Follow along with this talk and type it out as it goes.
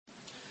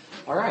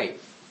All right.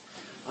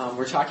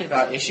 We're talking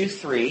about issue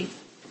 3,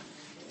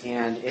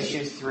 and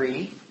issue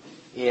 3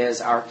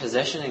 is our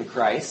position in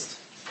Christ.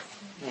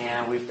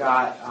 And we've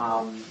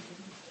got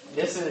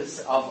this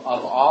is of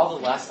all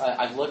the lessons.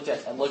 I've looked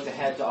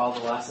ahead to all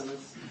the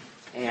lessons,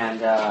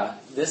 and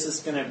this is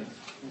going to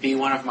be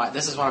one of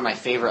my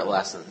favorite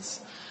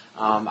lessons.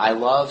 I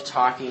love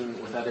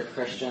talking with other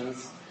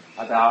Christians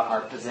about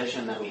our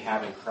position that we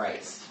have in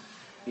Christ,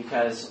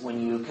 because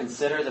when you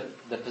consider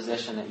the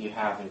position that you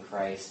have in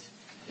Christ,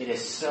 it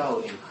is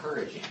so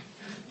encouraging.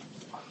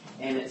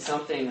 And it's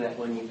something that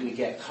when we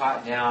get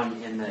caught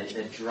down in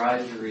the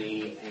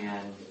drudgery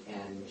and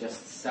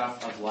just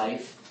stuff of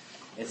life,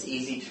 it's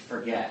easy to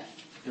forget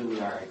who we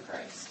are in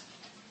Christ.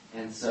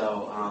 And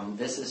so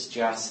this is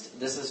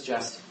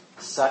just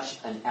such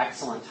an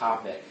excellent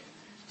topic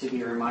to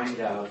be reminded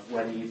of,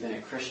 whether you've been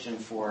a Christian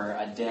for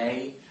a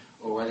day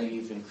or whether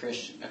you've been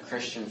a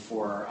Christian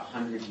for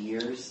 100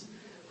 years.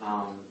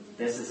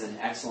 This is an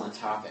excellent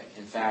topic.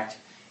 In fact,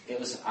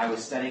 I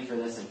was studying for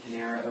this in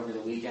Panera over the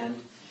weekend,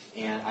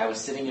 and I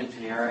was sitting in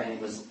Panera, and it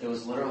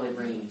was literally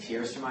bringing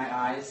tears to my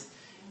eyes,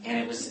 and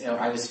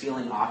I was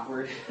feeling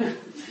awkward.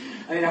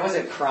 I mean, I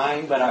wasn't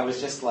crying, but I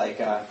was just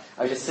I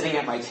was just sitting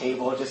at my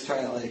table, just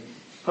trying to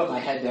put my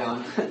head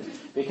down,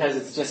 because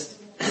it's just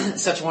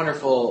such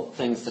wonderful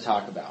things to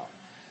talk about.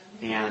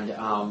 And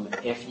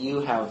if you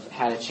have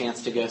had a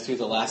chance to go through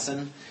the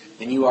lesson,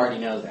 then you already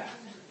know that.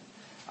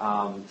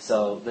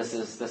 So this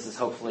is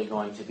hopefully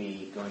going to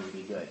be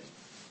good.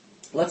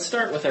 Let's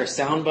start with our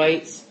sound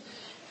bites,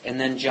 and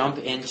then jump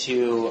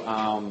into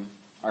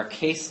our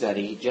case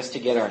study just to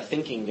get our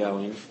thinking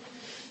going.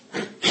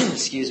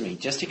 Excuse me,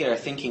 just to get our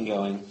thinking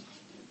going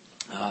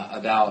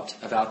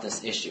about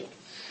this issue.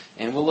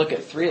 And we'll look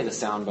at 3 of the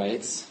sound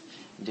bites.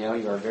 Dale,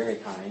 you are very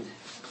kind.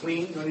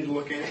 Clean, no need to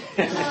look at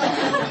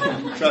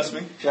it. Trust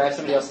me. Should I have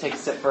somebody else take a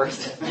sip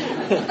first?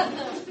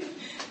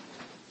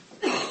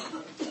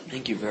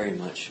 Thank you very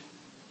much.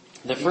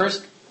 The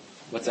first,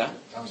 what's that?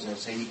 I was going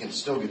to say, he can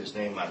still get his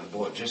name on the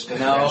board just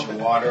because No. he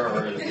mentioned water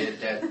or it'll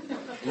get dead.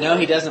 No,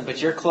 he doesn't, but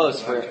you're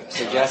close for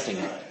suggesting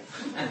it.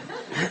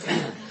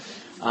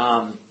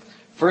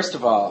 First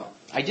of all,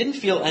 I didn't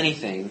feel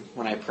anything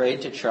when I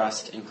prayed to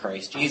trust in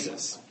Christ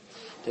Jesus.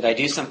 Did I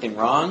do something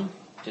wrong?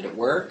 Did it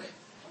work?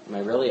 Am I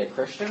really a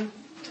Christian?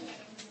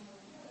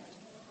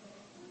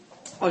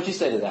 What would you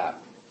say to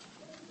that?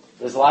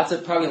 There's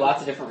probably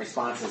lots of different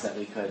responses that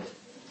we could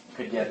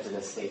get to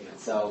this statement.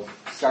 So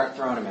start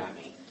throwing them at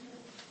me.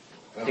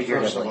 Well,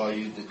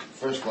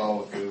 first of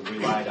all, if you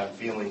relied on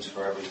feelings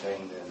for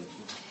everything, then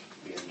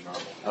you'd be in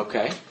trouble.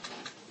 Okay.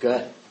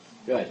 Good.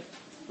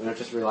 We don't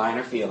just rely on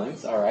our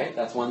feelings. All right.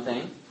 That's one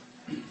thing.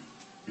 We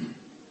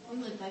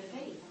live by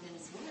faith in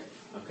His Word.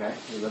 Okay.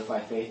 We live by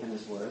faith in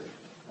His Word.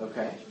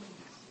 Okay.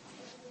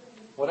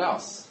 What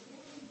else?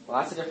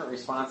 Lots of different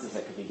responses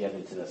that could be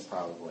given to this,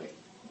 probably.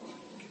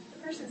 The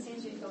person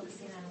seems to be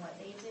focusing on what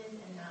they did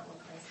and not what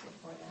Christ did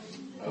for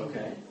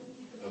them.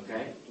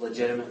 Okay.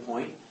 Legitimate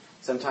point.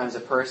 Sometimes a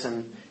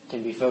person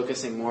can be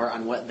focusing more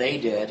on what they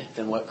did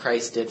than what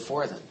Christ did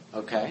for them.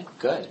 Okay.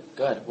 Good.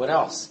 What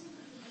else?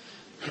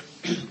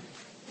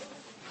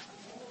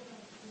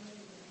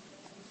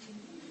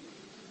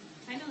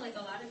 I know, a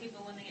lot of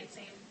people, when they get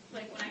saved,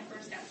 when I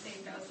first got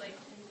saved, I was like,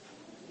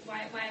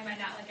 why am I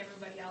not like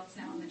everybody else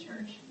now in the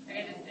church? I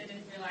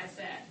didn't realize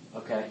that.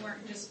 Okay. We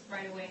weren't just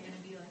right away going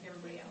to be like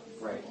everybody else.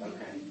 Right,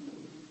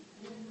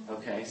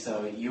 okay,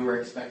 so you were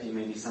expecting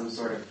maybe some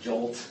sort of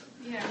jolt.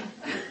 Yeah.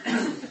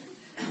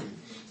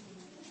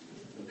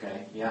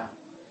 Okay, yeah.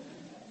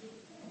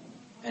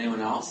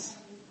 Anyone else?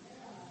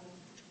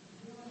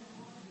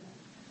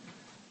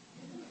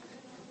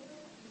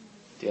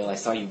 Dale, I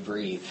saw you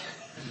breathe.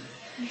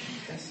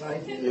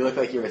 You look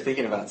like you were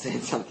thinking about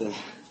saying something.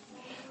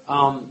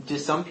 Do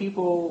some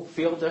people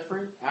feel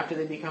different after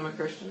they become a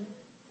Christian?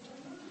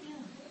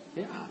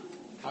 Yeah,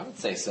 I would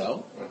say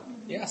so.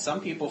 Yeah, some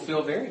people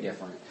feel very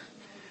different.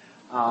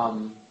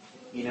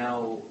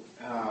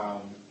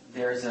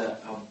 There's a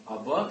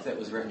book that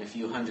was written a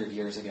few hundred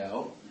years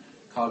ago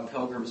called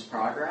Pilgrim's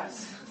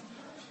Progress.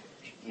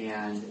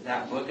 And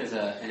that book is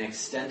an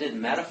extended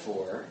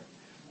metaphor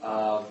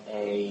of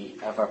a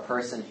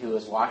person who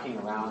is walking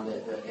around.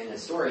 In the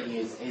story,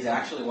 he's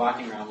actually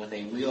walking around with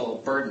a real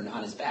burden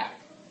on his back.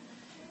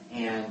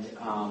 And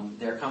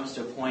there comes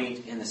to a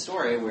point in the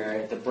story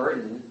where the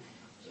burden,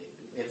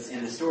 it's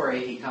in the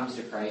story, he comes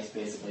to Christ,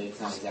 basically.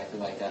 It's not exactly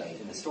like that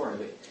in the story,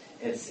 but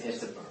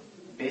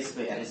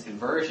basically at his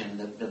conversion,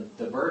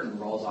 the burden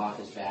rolls off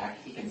his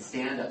back. He can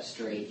stand up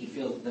straight. He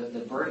feels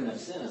the burden of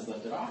sin is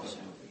lifted off of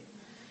him.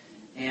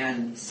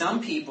 And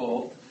some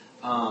people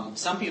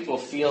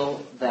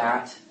feel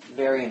that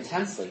very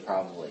intensely,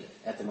 probably,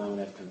 at the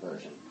moment of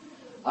conversion.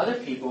 Other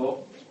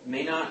people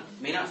may not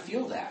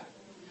feel that.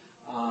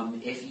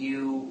 If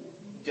you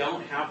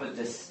don't have a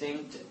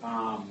distinct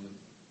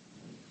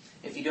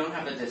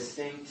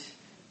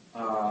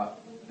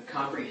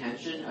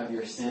comprehension of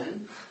your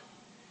sin,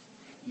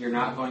 you're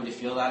not going to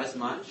feel that as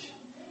much.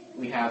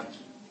 We have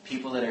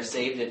people that are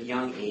saved at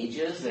young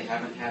ages. They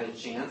haven't had a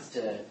chance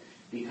to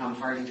become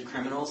hardened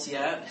criminals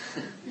yet.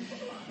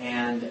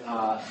 And,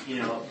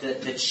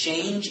 the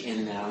change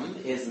in them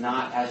is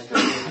not as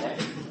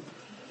dramatic.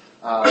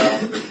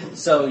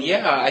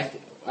 I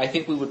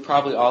think we would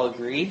probably all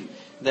agree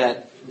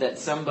that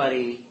some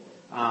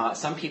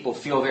people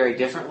feel very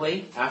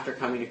differently after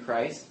coming to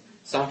Christ.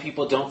 Some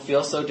people don't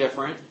feel so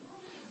different.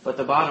 But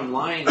the bottom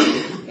line,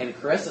 and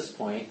Carissa's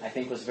point, I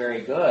think was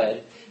very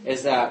good,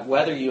 is that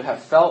whether you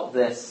have felt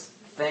this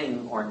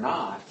thing or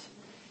not,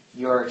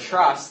 your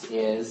trust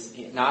is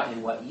not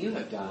in what you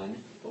have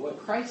done, but what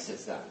Christ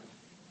has done.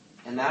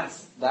 And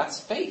that's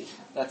faith.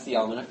 That's the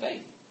element of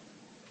faith.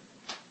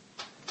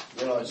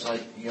 It's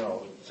like,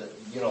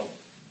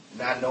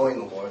 not knowing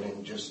the Lord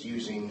and just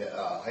using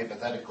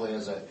hypothetically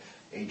as a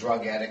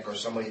drug addict or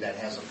somebody that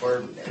has a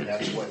burden, and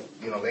that's what,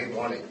 they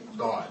want it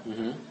gone.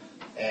 Mm-hmm.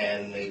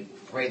 And they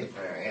pray the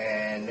prayer,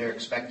 and they're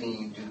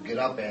expecting you to get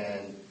up,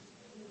 and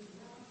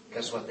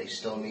guess what? They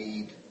still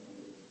need.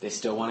 They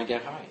still want to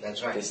get high.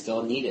 That's right. They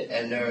still need it.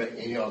 And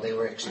they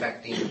were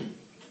expecting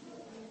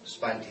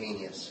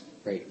spontaneous.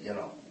 Right.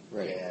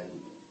 Right.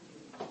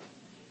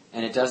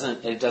 And it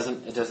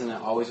doesn't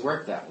always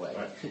work that way.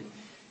 Right.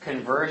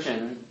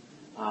 Conversion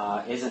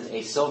isn't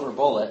a silver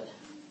bullet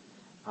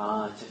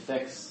to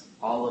fix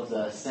all of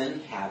the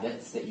sin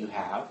habits that you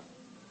have.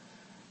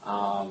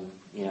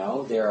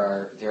 There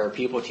are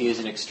people, to use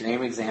an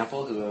extreme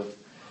example, who have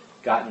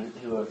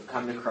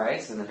come to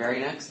Christ, and the very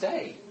next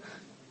day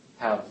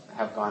have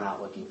gone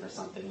out looking for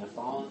something and have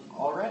fallen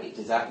already.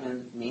 Does that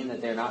mean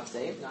that they're not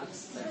saved? Not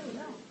necessarily,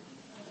 no.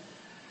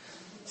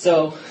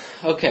 So,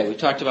 okay, we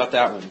talked about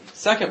that one.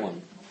 Second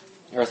one,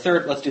 or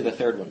third. Let's do the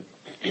third one.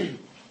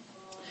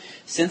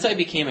 Since I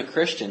became a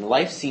Christian,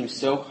 life seems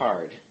so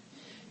hard.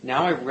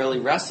 Now I really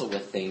wrestle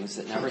with things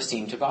that never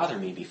seemed to bother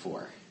me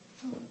before.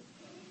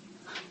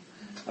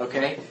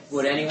 Okay,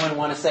 would anyone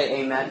want to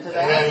say amen to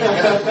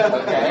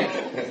that?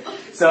 Okay,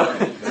 so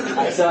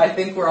I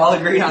think we're all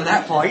agreed on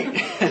that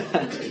point.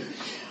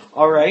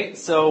 All right,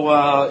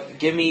 so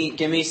give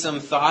me some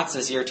thoughts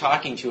as you're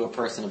talking to a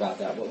person about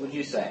that. What would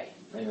you say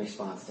in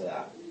response to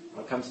that?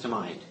 What comes to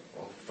mind?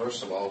 Well,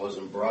 first of all,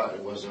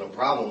 it wasn't a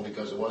problem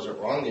because it wasn't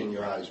wrong in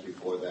your eyes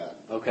before that.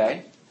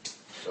 Okay.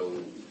 So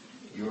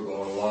you were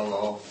going along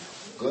all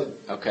good.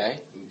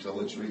 Okay.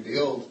 Until it's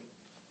revealed,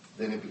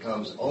 then it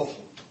becomes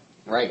awful.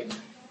 Right.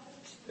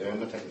 They're in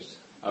the face.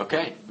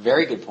 Okay.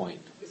 Very good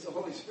point. It's the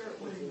Holy Spirit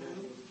working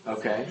now.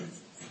 Okay.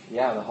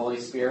 Yeah, the Holy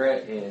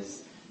Spirit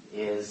is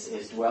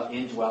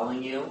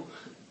indwelling you,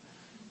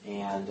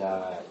 and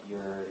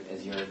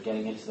as you're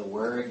getting into the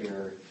Word,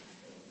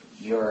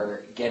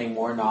 you're getting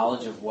more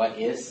knowledge of what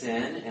is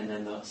sin, and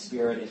then the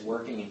Spirit is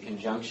working in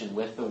conjunction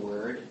with the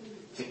Word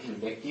to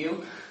convict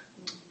you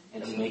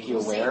and to make you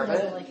aware of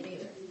Satan doesn't it. like it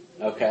either.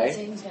 Okay.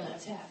 Satan's going to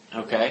attack.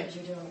 Okay. Because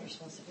you're doing what you're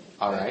supposed to do.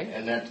 All right.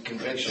 And that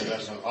conviction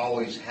doesn't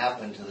always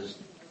happen to this.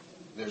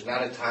 There's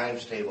not a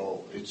times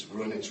table. It's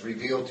when it's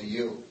revealed to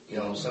you.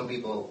 Some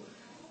people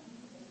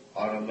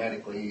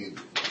automatically,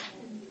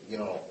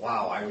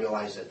 wow, I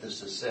realize that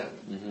this is sin.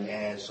 Mm-hmm.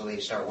 And so they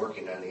start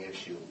working on the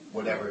issue,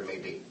 whatever it may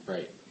be.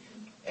 Right.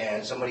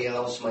 And somebody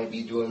else might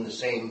be doing the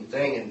same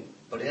thing,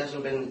 but it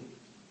hasn't been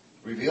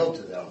revealed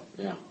to them.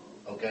 Yeah.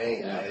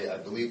 Okay? Yeah. I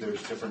believe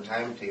there's different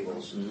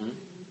timetables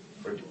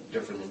for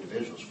different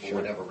individuals for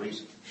whatever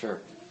reason.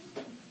 Sure.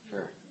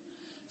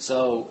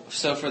 So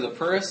for the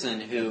person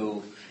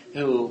who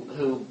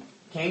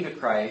came to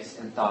Christ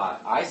and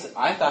thought,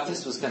 I thought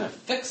this was going to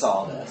fix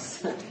all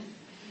this,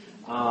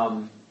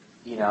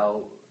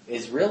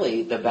 is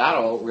really, the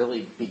battle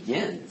really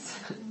begins.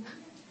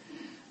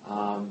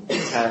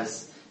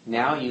 Because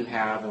now you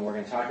have, and we're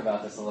going to talk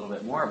about this a little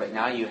bit more, but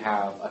now you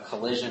have a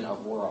collision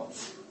of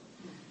worlds.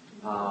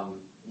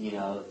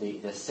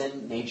 The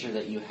sin nature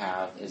that you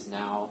have is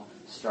now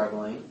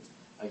struggling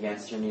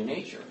against your new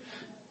nature.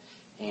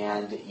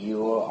 And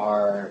you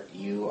are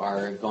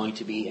going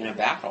to be in a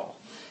battle.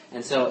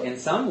 And so in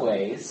some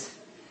ways,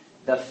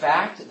 the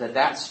fact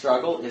that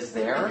struggle is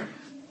there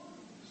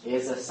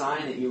is a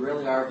sign that you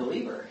really are a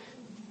believer.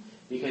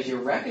 Because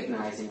you're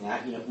recognizing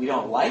that, we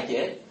don't like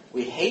it,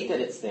 we hate that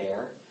it's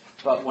there,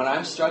 but when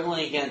I'm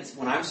struggling against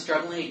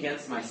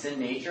my sin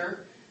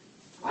nature,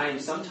 I am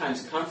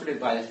sometimes comforted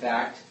by the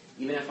fact,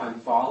 even if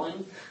I'm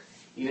falling,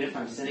 even if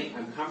I'm sinning,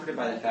 I'm comforted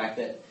by the fact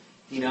that,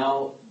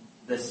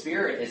 the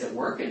Spirit is at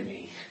work in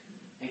me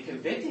and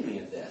convicting me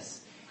of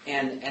this.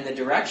 And the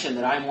direction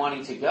that I'm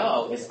wanting to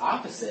go is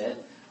opposite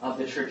of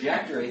the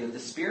trajectory that the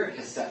Spirit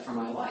has set for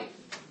my life.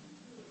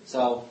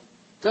 So,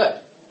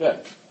 good.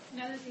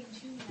 Another thing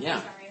too.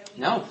 Yeah. Sorry.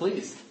 No,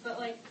 please. But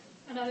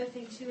another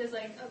thing too is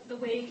the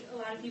way a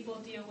lot of people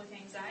deal with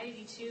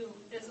anxiety too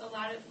is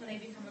when they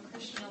become a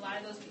Christian, a lot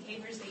of those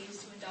behaviors they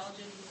used to indulge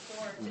in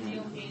before to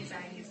deal with the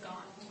anxiety is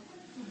gone.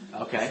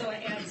 Okay. So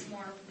it adds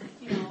more,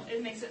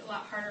 it makes it a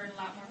lot harder and a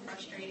lot more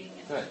frustrating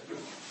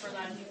for a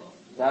lot of people.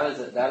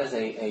 That is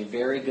a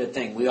very good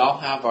thing. We all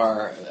have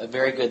a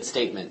very good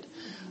statement.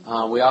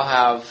 We all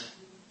have,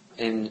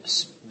 in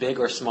big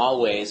or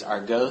small ways,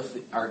 our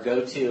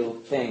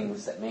go-to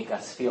things that make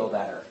us feel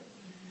better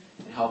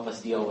and help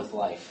us deal with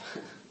life.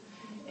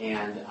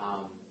 And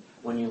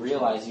when you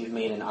realize you've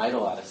made an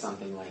idol out of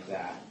something like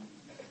that,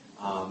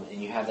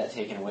 and you have that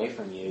taken away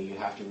from you, you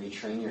have to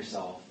retrain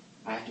yourself.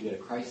 I have to go to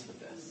Christ with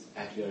this.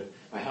 I have to go to,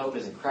 my hope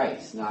is in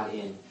Christ, not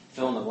in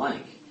fill in the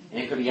blank. And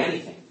it could be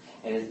anything.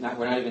 And it's not,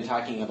 we're not even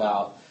talking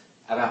about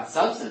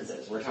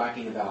substances. We're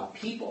talking about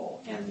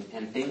people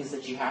and things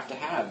that you have to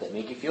have that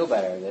make you feel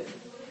better, that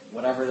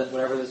whatever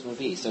this would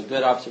be. So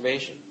good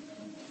observation.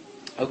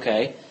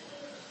 Okay.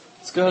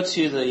 Let's go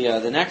to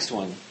the next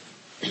one.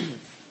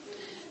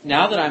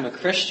 Now that I'm a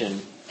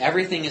Christian,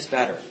 everything is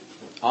better.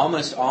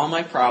 Almost all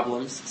my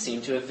problems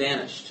seem to have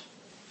vanished.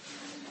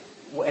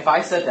 If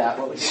I said that,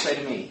 what would you say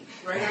to me?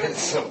 Right on.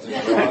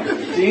 Something's wrong.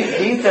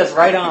 Dean says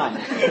right on.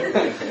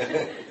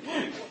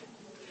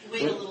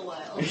 Wait a little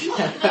while.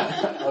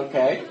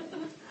 Okay.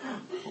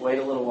 Wait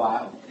a little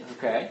while.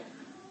 Okay.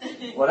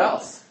 What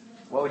else?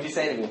 What would you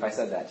say to me if I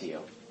said that to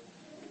you?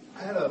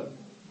 I had a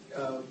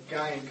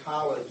guy in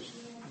college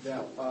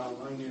that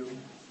I knew.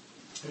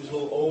 He was a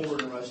little older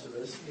than the rest of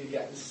us. He had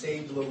gotten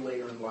saved a little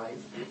later in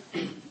life.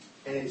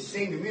 And it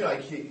seemed to me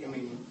like he's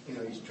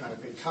trying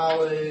to pay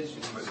college,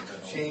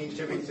 and changed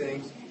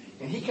everything.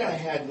 And he kind of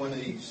had one of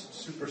these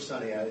super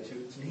sunny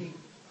attitudes. And he,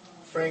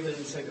 frankly,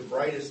 didn't say the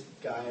brightest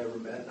guy I ever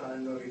met. I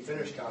don't know if he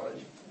finished college.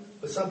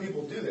 But some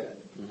people do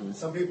that. Mm-hmm.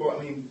 Some people,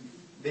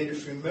 they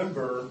just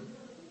remember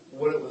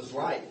what it was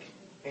like.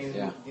 And,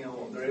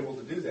 they're able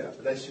to do that.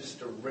 But that's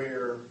just a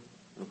rare...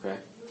 Okay.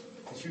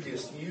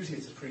 Usually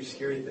it's a pretty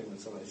scary thing when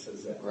somebody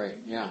says that. Right,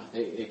 yeah.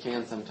 It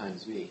can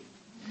sometimes be.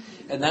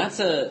 And that's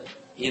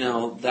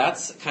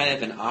that's kind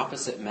of an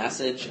opposite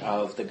message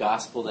of the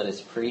gospel that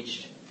is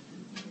preached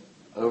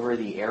over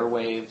the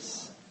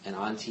airwaves and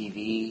on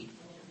TV.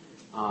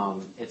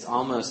 It's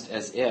almost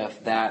as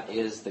if that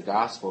is the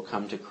gospel.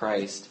 Come to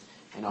Christ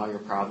and all your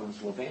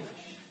problems will vanish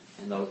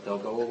and they'll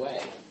go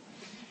away.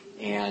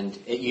 And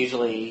it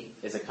usually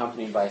is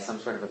accompanied by some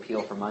sort of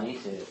appeal for money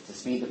to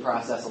speed the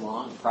process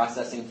along,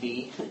 processing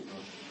fee.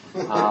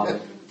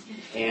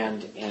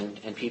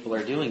 And people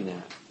are doing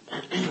that.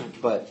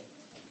 But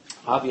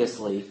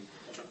obviously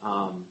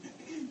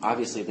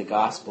the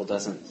gospel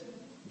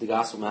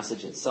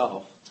message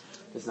itself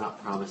does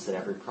not promise that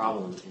every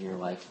problem in your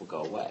life will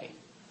go away.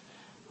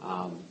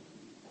 And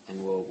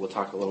we'll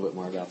talk a little bit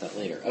more about that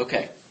later.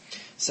 Okay.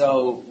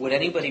 So would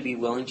anybody be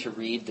willing to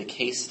read the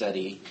case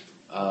study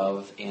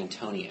of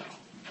Antonio?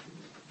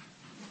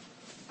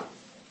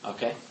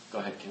 Okay, go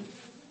ahead, Kim.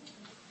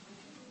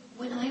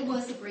 When I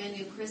was a brand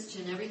new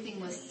Christian, everything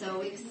was so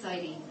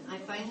exciting. I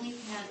finally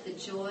had the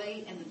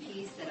joy and the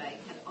peace that I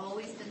had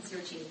always been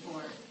searching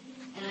for,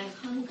 and I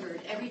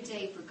hungered every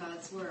day for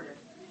God's Word.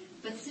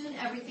 But soon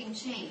everything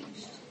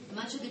changed.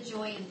 Much of the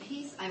joy and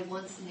peace I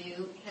once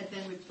knew had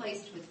been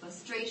replaced with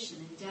frustration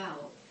and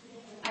doubt.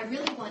 I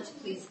really want to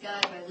please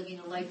God by living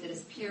a life that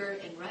is pure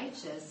and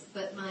righteous,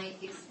 but my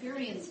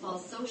experience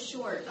falls so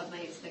short of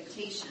my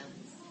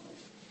expectations.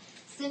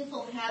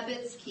 Sinful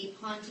habits keep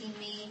haunting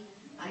me.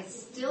 I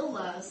still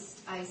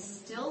lust, I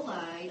still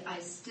lie, I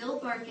still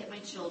bark at my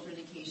children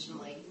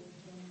occasionally.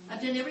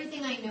 I've done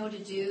everything I know to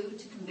do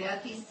to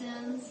combat these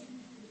sins,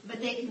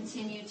 but they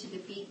continue to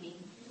defeat me.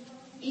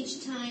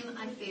 Each time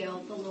I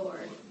fail the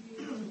Lord,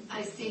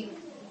 I sink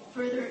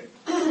further,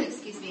 I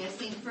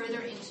sink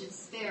further into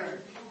despair.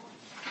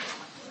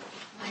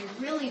 I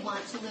really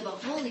want to live a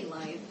holy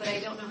life, but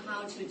I don't know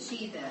how to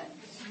achieve it.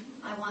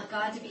 I want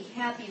God to be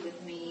happy with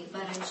me,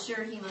 but I'm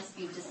sure He must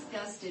be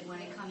disgusted when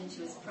I come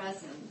into His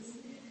presence.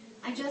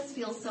 I just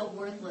feel so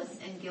worthless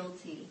and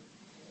guilty.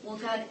 Will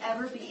God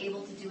ever be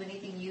able to do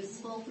anything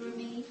useful through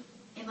me?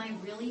 Am I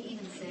really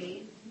even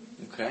saved?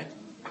 Okay.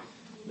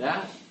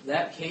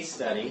 That case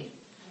study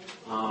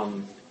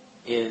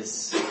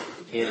is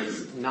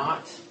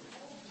not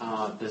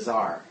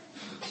bizarre.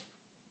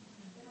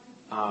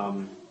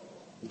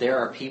 There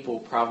are people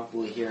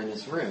probably here in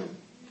this room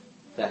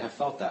that have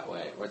felt that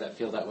way or that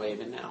feel that way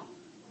even now.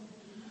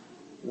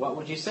 What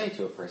would you say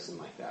to a person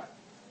like that?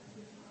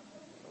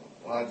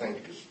 Well, I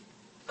think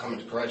coming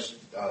to Christ,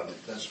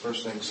 that's the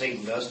first thing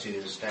Satan does to you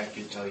is attack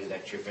you, tell you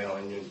that you're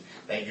failing and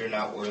that you're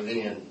not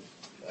worthy. And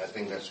I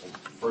think that's the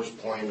first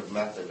point of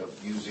method of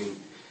using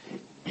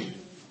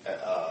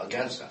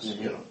against us,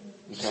 Okay.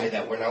 Say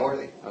that we're not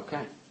worthy.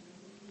 Okay.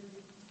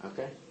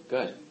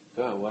 Good.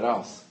 What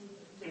else?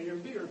 And you're a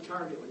bigger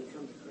target when you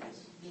come to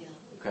Christ. Yeah,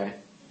 Okay.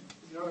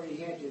 He already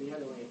had you the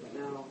other way, but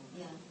now,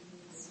 yeah.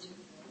 That's true.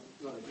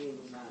 well, the game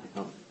was on.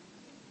 Oh.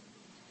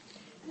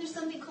 And there's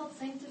something called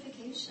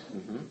sanctification.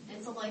 Mm-hmm.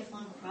 It's a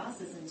lifelong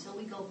process. Until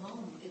we go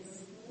home,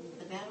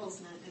 the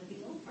battle's not going to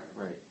be over.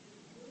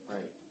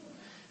 Right.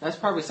 That's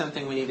probably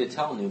something we need to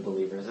tell new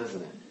believers,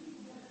 isn't it?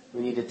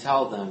 We need to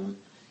tell them,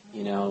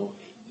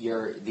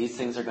 these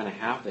things are going to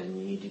happen.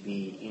 You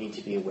need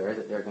to be aware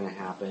that they're going to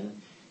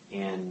happen,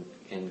 and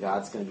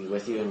God's going to be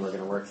with you, and we're going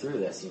to work through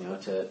this.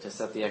 To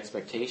set the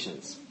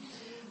expectations.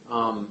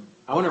 I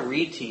want to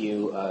read to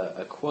you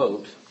a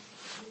quote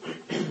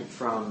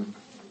from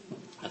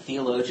a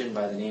theologian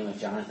by the name of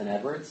Jonathan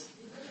Edwards.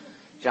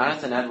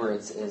 Jonathan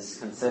Edwards is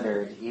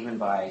considered, even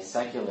by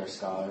secular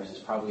scholars, as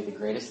probably the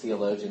greatest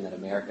theologian that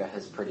America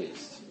has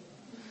produced.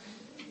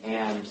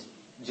 And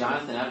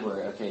Jonathan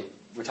Edwards, okay,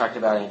 we're talking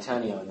about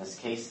Antonio in this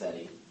case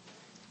study.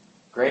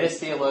 Greatest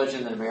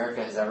theologian that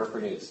America has ever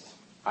produced.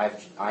 I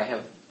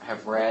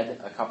have read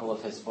a couple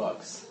of his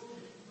books.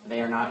 They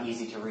are not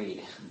easy to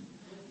read.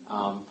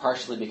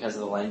 Partially because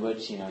of the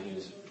language. He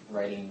was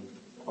writing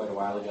quite a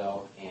while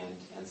ago,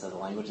 and so the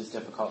language is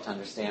difficult to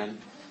understand.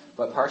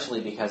 But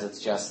partially because it's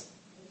just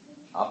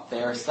up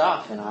there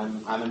stuff, and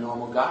I'm a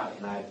normal guy,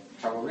 and I have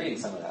trouble reading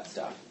some of that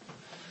stuff.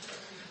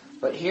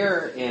 But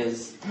here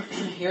is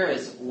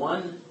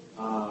one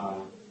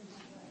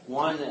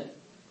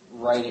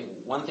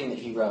thing that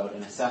he wrote,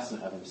 an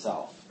assessment of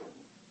himself.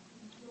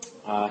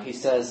 He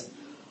says,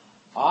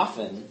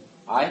 "Often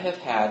I have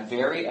had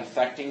very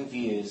affecting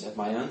views of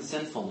my own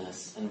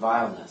sinfulness and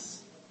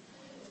vileness,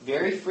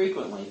 very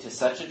frequently to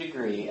such a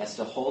degree as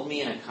to hold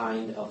me in a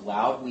kind of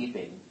loud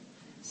weeping,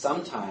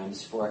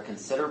 sometimes for a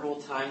considerable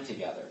time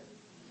together,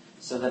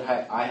 so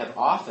that I have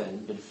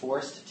often been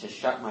forced to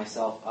shut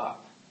myself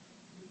up.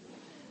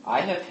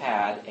 I have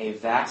had a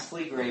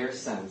vastly greater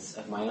sense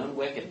of my own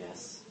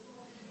wickedness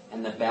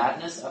and the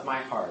badness of my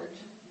heart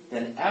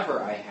than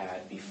ever I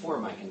had before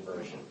my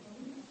conversion.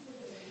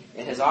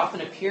 It has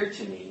often appeared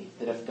to me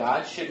that if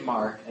God should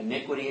mark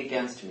iniquity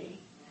against me,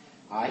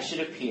 I should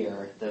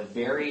appear the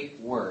very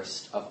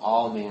worst of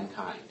all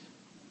mankind,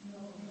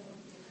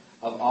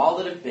 of all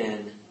that have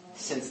been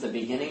since the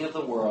beginning of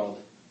the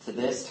world to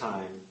this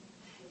time,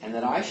 and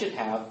that I should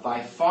have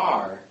by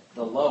far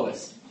the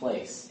lowest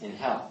place in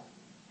hell.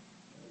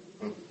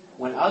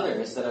 When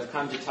others that have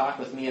come to talk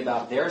with me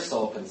about their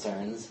soul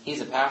concerns,"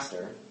 he's a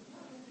pastor,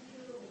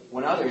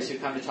 "when others who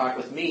come to talk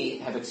with me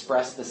have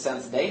expressed the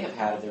sense they have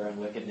had of their own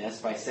wickedness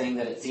by saying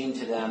that it seemed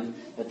to them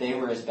that they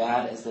were as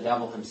bad as the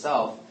devil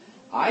himself,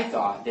 I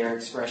thought their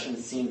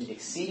expressions seemed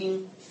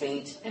exceeding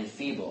faint and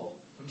feeble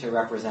to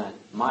represent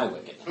my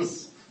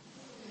wickedness.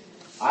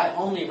 I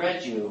only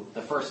read you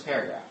the first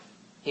paragraph."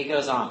 He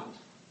goes on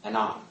and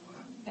on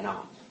and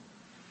on.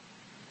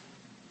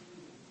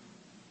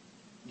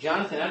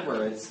 Jonathan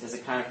Edwards is the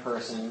kind of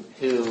person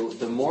who,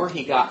 the more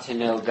he got to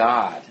know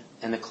God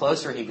and the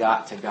closer he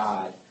got to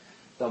God,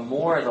 the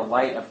more the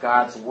light of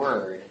God's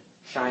Word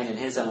shined in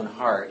his own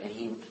heart, and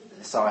he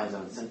saw his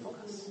own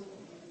sinfulness.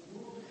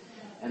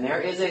 And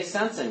there is a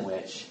sense in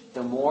which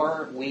the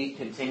more we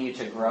continue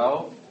to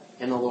grow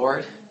in the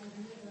Lord,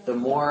 the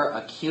more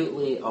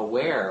acutely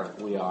aware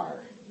we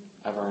are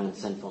of our own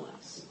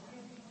sinfulness.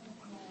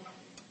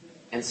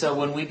 And so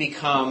when we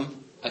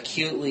become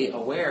acutely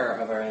aware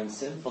of our own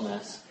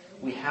sinfulness,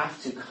 we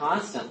have to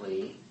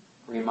constantly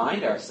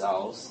remind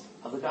ourselves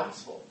of the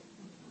gospel.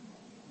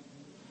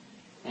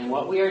 And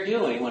what we are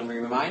doing when we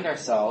remind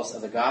ourselves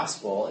of the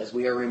gospel is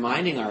we are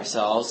reminding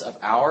ourselves of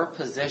our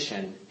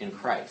position in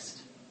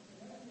Christ.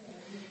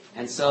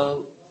 And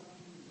so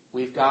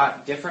we've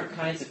got different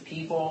kinds of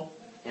people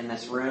in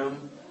this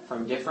room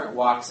from different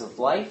walks of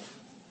life,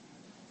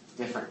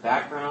 different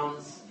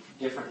backgrounds,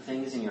 different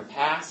things in your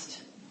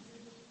past,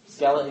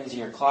 skeletons in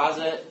your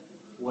closet,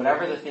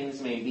 whatever the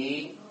things may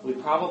be, we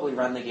probably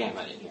run the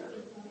gamut in here.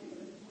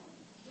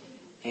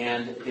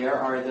 And there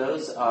are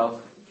those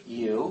of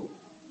you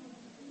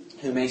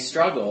who may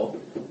struggle.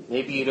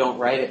 Maybe you don't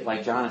write it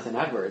like Jonathan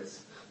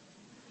Edwards,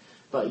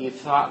 but you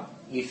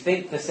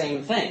think the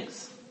same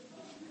things.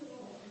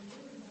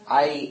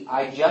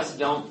 I just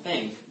don't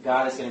think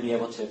God is going to be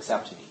able to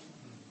accept me.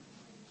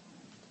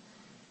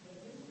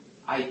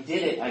 I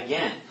did it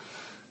again.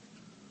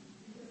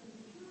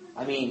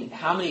 I mean,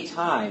 how many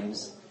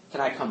times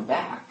can I come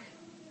back?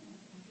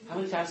 How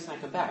many times can I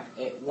come back?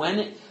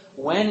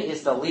 When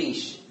is the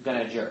leash going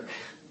to jerk?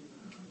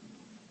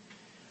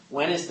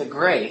 When is the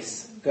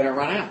grace going to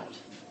run out?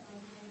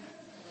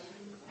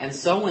 And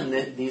so when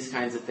these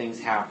kinds of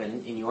things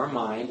happen in your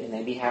mind, and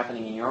they be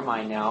happening in your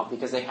mind now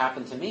because they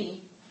happened to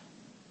me,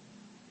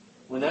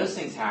 when those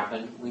things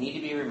happen, we need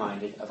to be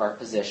reminded of our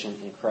position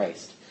in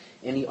Christ.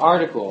 In the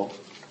article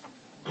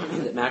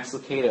that Max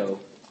Lucado,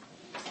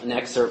 an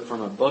excerpt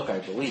from a book, I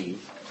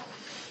believe,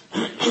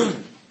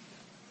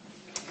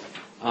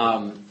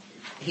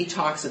 he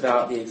talks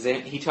about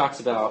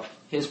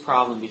his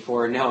problem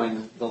before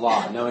knowing the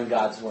law, knowing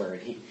God's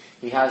word. He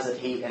gives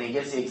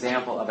the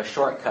example of a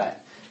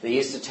shortcut they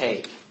used to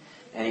take,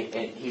 and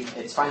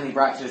it's finally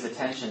brought to his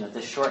attention that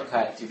this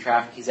shortcut through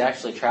traffic, he's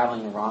actually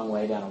traveling the wrong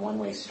way down a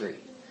one-way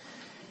street.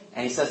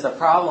 And he says the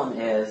problem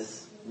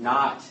isn't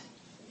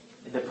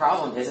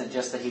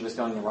just that he was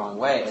going the wrong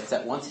way. It's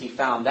that once he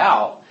found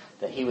out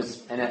that he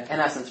was, in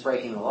essence,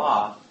 breaking the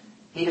law,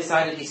 he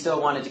decided he still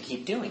wanted to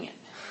keep doing it.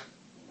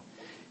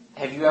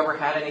 Have you ever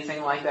had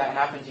anything like that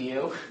happen to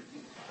you?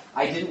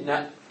 I didn't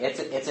know.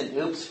 It's an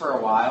oops for a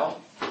while,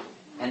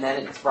 and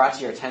then it's brought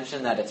to your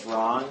attention that it's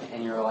wrong,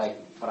 and you're like,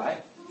 but I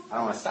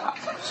don't want to stop.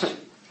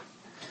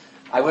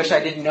 I wish I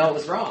didn't know it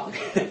was wrong.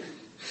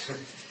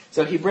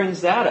 So he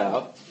brings that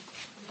up.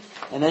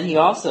 And then he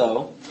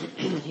also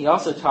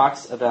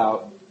talks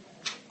about,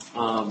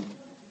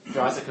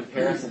 draws a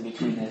comparison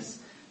between this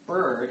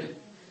bird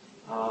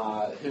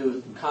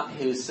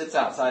who sits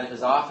outside of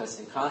his office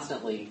and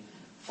constantly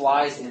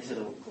flies into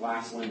the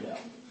glass window,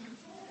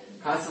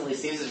 constantly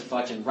sees his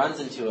reflection, runs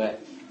into it,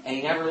 and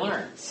he never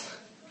learns.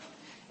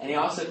 And he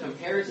also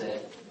compares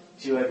it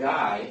to a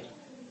guy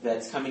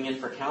that's coming in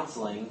for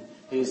counseling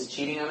who's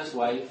cheating on his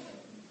wife,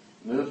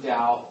 moved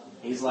out,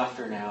 he's left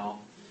her now,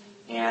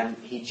 and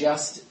he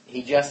just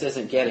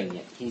isn't getting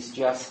it. He's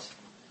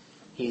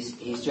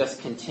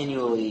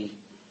continually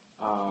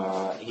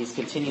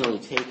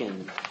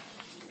taken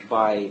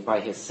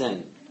by his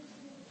sin,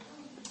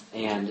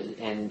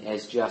 and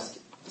as just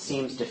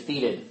seems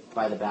defeated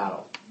by the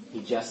battle.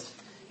 He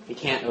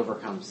can't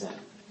overcome sin.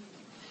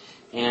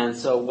 And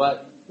so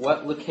what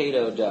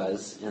Lucado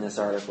does in this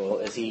article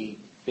is he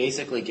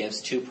basically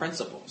gives two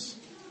principles.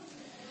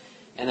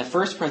 And the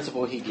first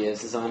principle he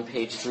gives is on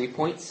page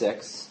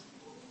 3.6,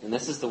 and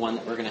this is the one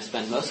that we're going to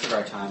spend most of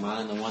our time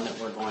on, and the one that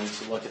we're going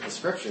to look at the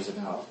scriptures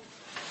about.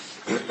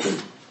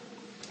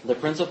 The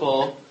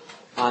principle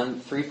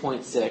on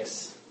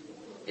 3.6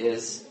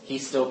 is he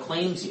still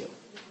claims you.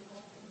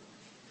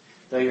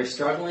 Though you're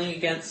struggling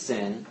against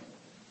sin,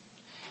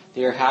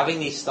 though you're having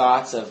these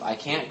thoughts of, I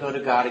can't go to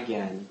God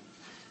again,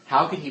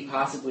 how could he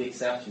possibly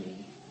accept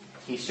me?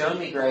 He's shown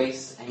me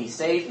grace, and he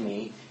saved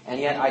me, and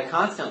yet I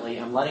constantly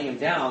am letting him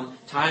down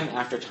time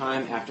after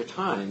time after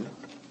time.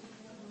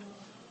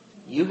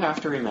 You have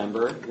to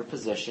remember your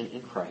position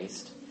in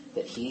Christ,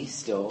 that he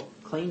still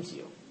claims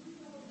you.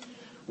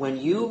 When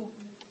you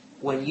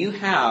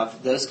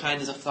have those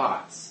kinds of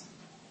thoughts,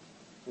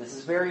 this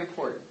is very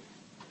important.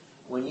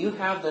 When you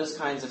have those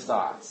kinds of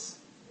thoughts,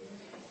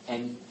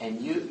 and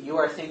you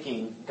are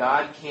thinking,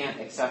 God can't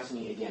accept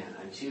me again.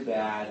 I'm too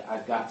bad.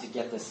 I've got to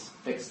get this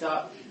fixed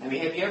up. I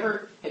mean, have you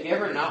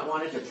ever not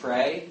wanted to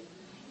pray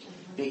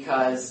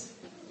because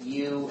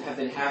you have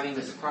been having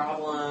this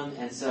problem,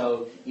 and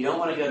so you don't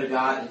want to go to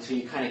God until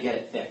you kind of get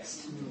it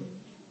fixed?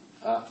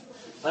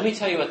 Let me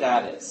tell you what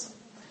that is.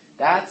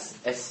 That's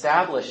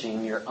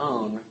establishing your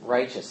own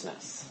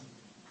righteousness.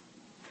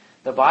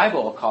 The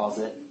Bible calls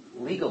it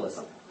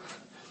legalism.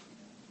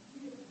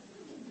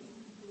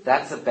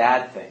 That's a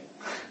bad thing.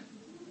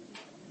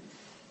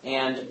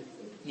 And,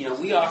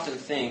 we often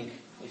think,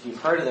 if you've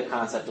heard of the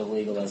concept of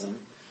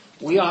legalism,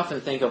 we often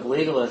think of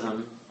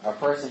legalism, a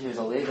person who's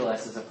a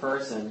legalist is a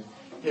person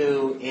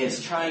who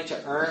is trying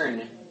to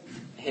earn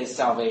his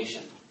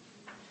salvation.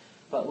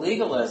 But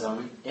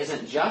legalism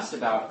isn't just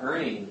about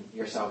earning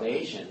your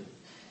salvation.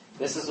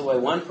 This is the way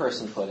one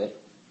person put it.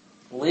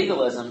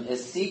 Legalism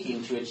is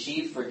seeking to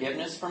achieve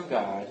forgiveness from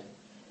God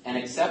and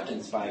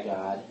acceptance by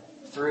God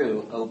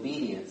through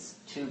obedience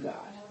to God.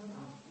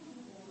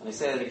 Let me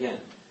say that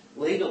again.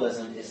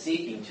 Legalism is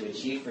seeking to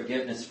achieve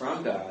forgiveness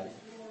from God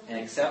and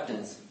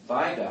acceptance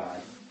by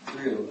God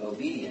through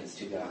obedience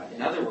to God.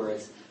 In other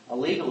words, a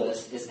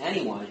legalist is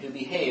anyone who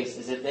behaves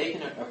as if they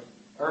can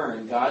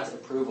earn God's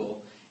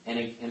approval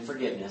and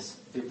forgiveness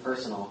through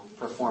personal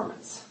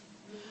performance.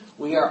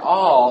 We are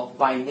all,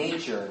 by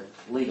nature,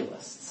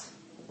 legalists.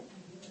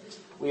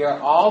 We are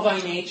all,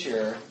 by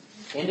nature,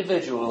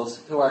 individuals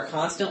who are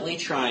constantly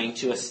trying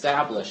to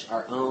establish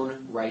our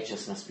own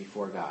righteousness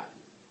before God.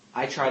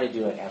 I try to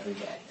do it every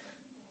day.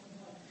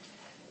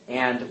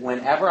 And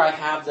whenever I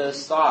have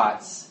those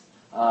thoughts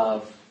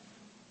of,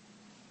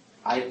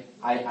 I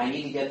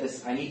need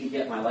to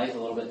get my life a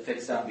little bit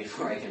fixed up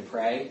before I can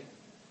pray,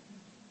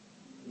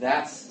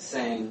 that's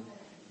saying,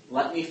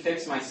 let me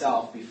fix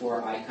myself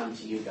before I come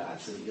to you, God,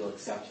 so that you'll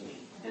accept me.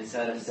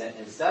 Instead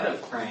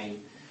of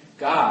praying,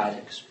 God,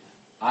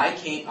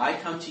 I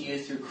come to you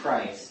through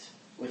Christ,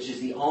 which is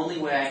the only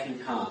way I can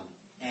come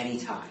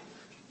anytime.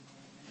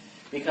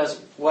 Because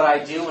what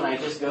I do when I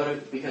just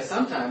because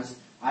sometimes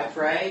I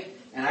pray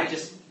and I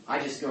just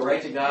go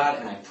right to God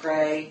and I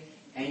pray,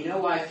 and you know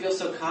why I feel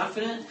so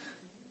confident?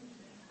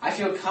 I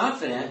feel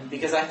confident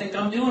because I think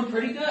I'm doing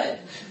pretty good.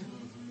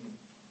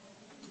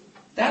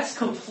 That's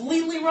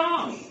completely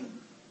wrong.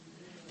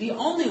 The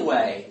only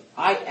way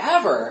I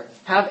ever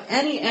have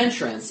any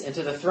entrance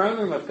into the throne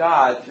room of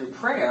God through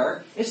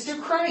prayer is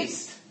through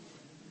Christ.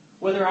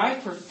 Whether I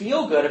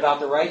feel good about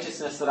the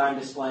righteousness that I'm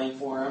displaying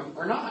for Him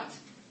or not.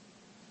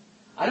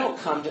 I don't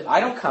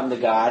come to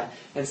God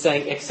and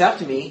say,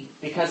 accept me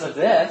because of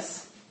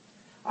this.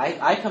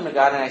 I come to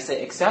God and I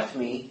say, accept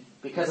me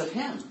because of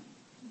Him.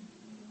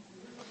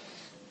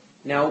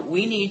 Now,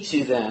 we need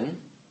to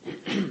then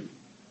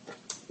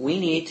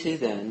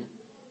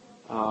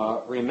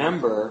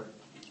remember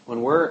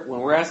when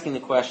we're asking the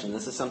question,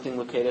 this is something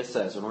Lucado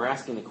says, when we're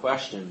asking the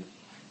question,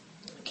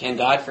 can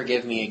God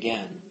forgive me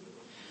again?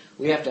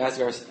 We have to ask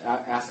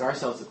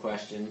ourselves the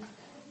question,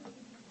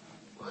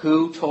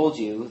 who told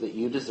you that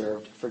you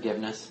deserved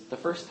forgiveness the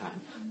first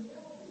time?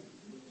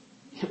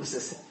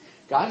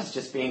 God is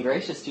just being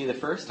gracious to you the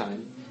first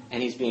time,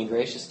 and He's being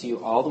gracious to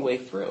you all the way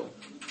through.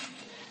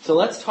 So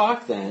let's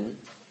talk then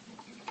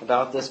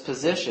about this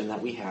position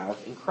that we have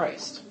in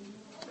Christ.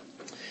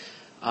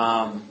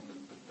 Time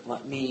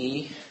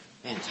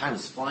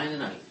is flying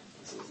tonight.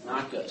 This is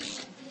not good.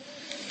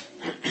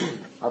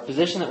 Our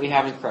position that we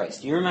have in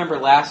Christ. You remember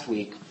last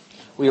week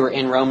we were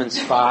in Romans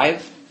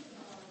 5,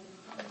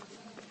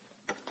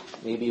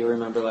 Maybe you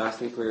remember last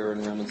week we were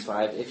in Romans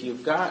 5. If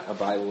you've got a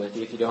Bible with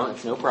you, if you don't,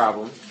 it's no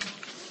problem.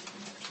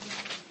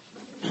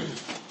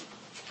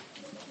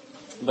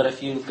 But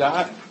if you've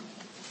got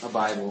a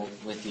Bible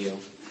with you,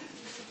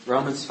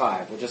 Romans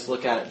 5, we'll just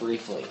look at it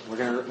briefly. We're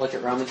going to look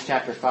at Romans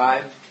chapter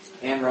 5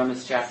 and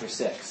Romans chapter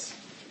 6.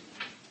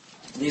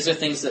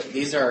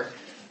 These are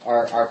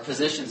our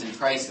positions in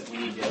Christ that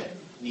we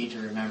need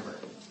to remember.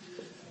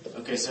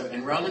 Okay, so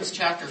in Romans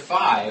chapter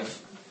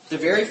 5, the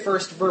very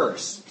first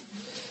verse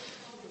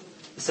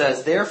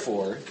says,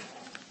 "Therefore,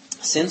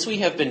 since we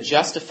have been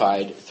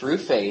justified through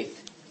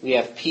faith, we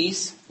have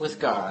peace with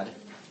God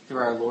through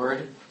our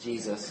Lord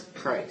Jesus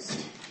Christ."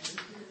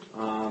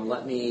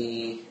 Let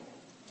me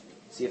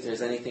see if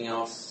there's anything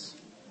else.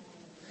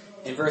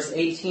 In verse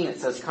 18 it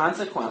says,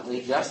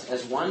 "Consequently, just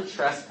as one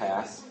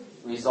trespass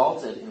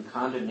resulted in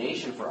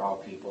condemnation for all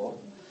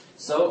people,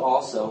 so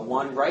also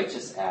one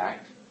righteous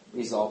act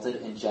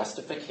resulted in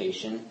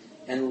justification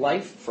and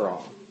life for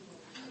all.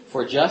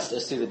 For just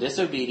as through the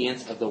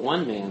disobedience of the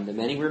one man the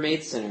many were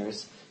made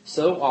sinners,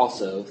 so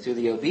also through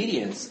the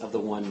obedience of the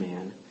one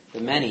man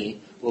the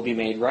many will be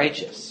made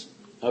righteous."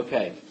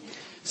 Okay,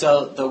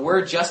 so the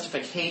word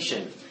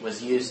justification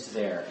was used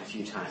there a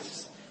few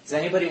times. Does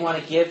anybody want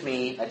to give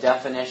me a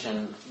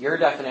definition, your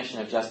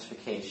definition of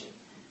justification?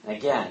 And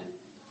again,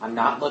 I'm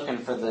not looking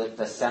for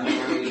the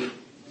seminary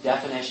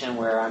definition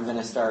where I'm going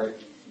to start,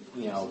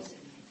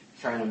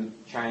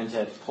 trying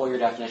to pull your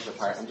definition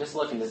apart. I'm just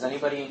looking. Does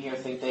anybody in here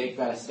think they've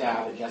got a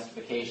stab at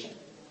justification?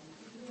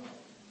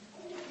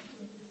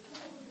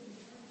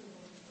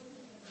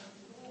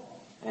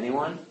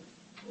 Anyone?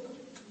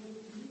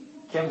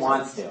 Kim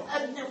wants to. Well,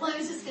 I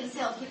was just going to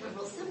say, I'll keep it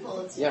real simple.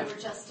 It's Yeah. we're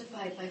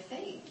justified by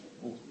faith.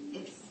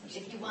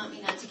 If you want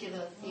me not to give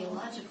a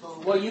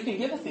theological... Well, you can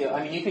give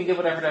you can give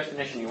whatever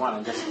definition you want.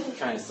 I'm just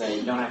trying to say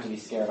you don't have to be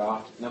scared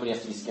off. Nobody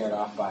has to be scared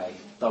off by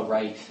the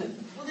right.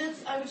 Well,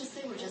 I would just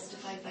say we're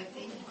justified by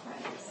faith in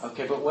Christ.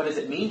 Okay, but what does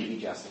it mean to be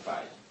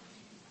justified?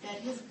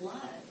 That His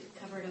blood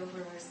covered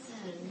over our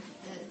sin,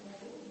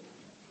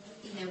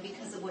 that,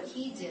 because of what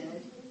He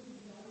did,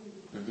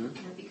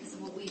 not because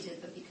of what we did,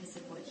 but because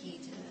of what He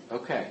did.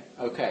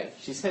 Okay.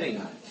 She's hitting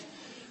on it.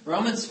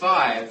 Romans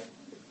 5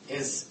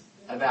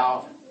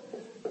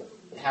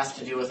 has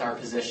to do with our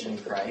position in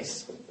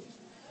Christ.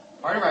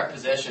 Part of our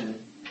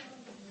position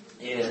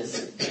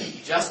is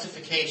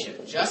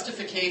justification.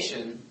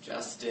 Justification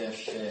is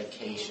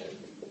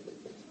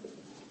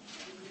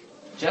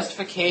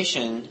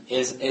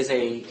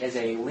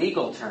a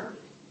legal term.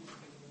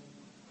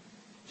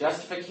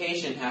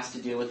 Justification has to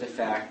do with the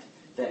fact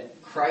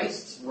that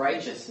Christ's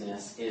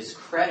righteousness is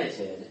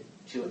credited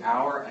to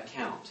our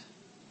account.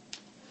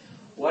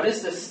 What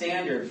is the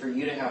standard for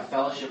you to have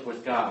fellowship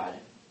with God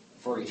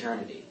for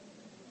eternity?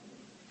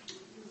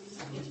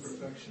 Sinless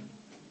perfection.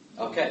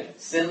 Okay,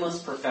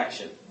 sinless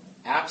perfection.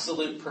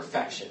 Absolute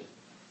perfection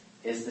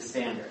is the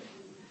standard.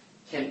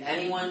 Can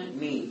anyone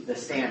meet the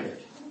standard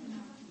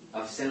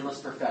of sinless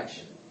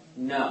perfection?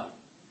 No.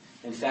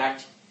 In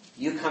fact,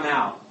 you come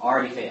out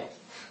already failed.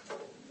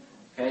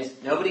 Okay?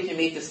 Nobody can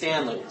meet the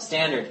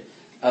standard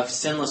of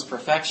sinless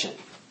perfection.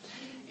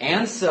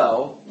 And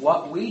so,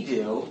 what we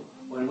do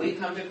when we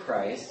come to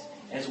Christ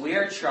is we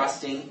are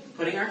trusting,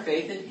 putting our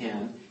faith in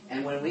Him,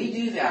 and when we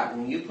do that,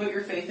 when you put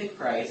your faith in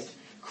Christ,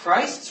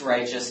 Christ's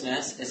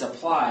righteousness is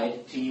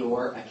applied to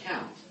your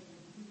account.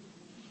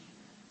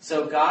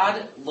 So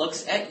God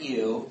looks at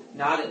you,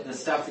 not at the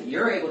stuff that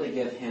you're able to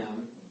give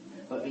Him,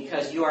 but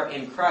because you are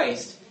in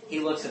Christ, He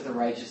looks at the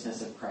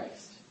righteousness of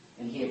Christ.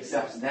 And He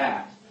accepts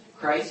that.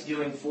 Christ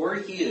doing for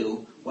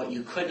you what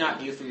you could not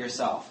do for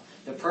yourself.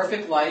 The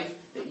perfect life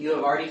that you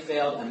have already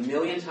failed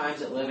 1,000,000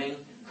 times at living,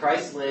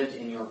 Christ lived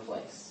in your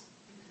place.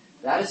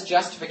 That is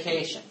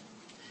justification.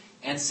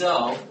 And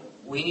so,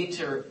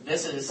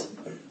 this is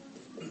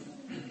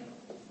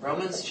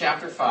Romans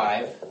chapter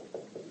 5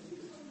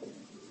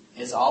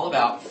 is all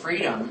about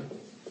freedom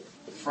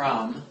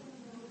from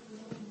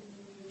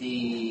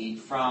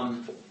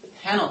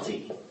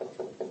penalty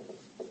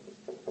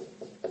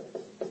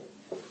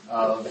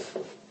of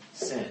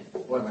sin.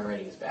 Boy, my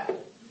writing is bad.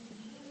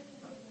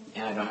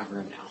 And I don't have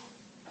room now.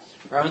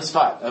 Romans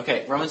 5.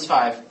 Okay, Romans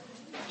 5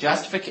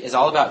 is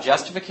all about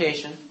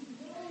justification.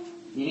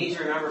 You need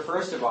to remember,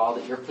 first of all,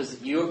 that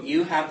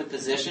you have the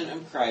position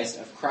of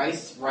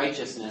Christ's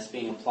righteousness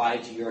being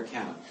applied to your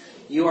account.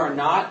 You are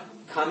not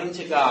coming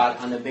to God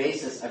on the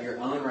basis of your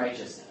own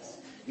righteousness.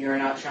 You are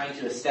not trying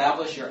to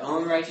establish your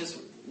own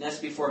righteousness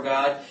before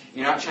God.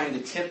 You're not trying to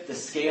tip the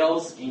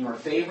scales in your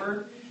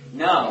favor.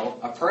 No,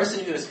 a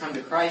person who has come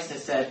to Christ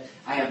has said,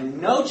 I have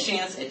no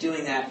chance at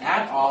doing that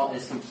at all. It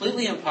is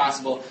completely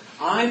impossible.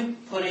 I'm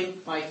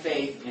putting my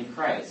faith in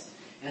Christ.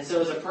 And so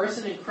as a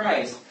person in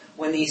Christ,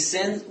 when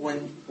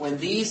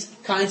these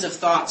kinds of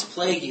thoughts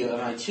plague you,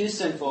 am I too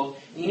sinful?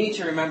 You need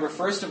to remember,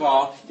 first of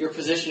all, your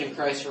position in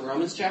Christ from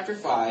Romans chapter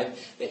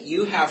 5, that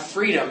you have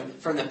freedom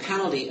from the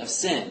penalty of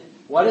sin.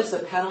 What is the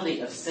penalty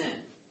of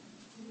sin?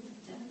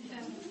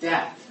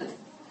 Death.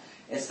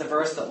 It's the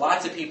verse that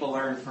lots of people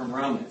learn from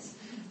Romans.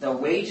 The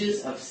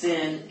wages of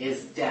sin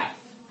is death.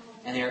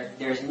 And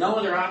there's no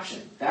other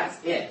option.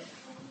 That's it.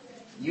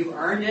 You've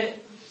earned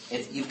it.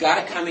 You've got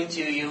it coming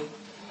to you.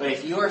 But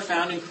if you are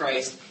found in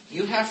Christ,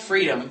 you have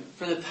freedom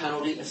from the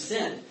penalty of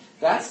sin.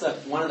 That's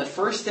one of the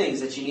first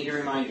things that you need to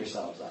remind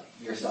yourself of.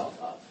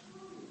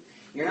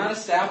 You're not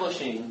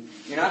establishing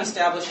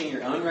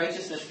your own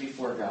righteousness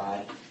before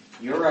God.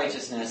 Your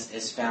righteousness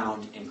is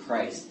found in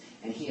Christ.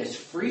 And He has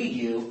freed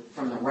you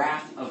from the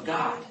wrath of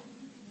God.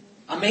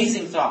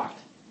 Amazing thought.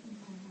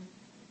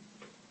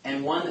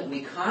 And one that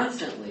we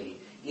constantly,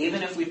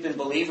 even if we've been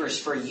believers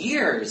for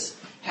years,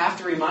 have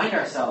to remind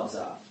ourselves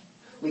of.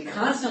 We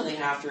constantly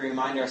have to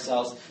remind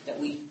ourselves that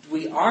we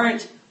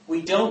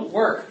don't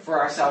work for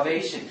our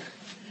salvation.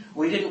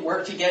 We didn't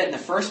work to get it in the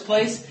first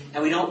place,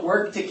 and we don't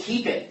work to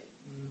keep it.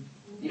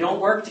 You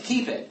don't work to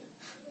keep it.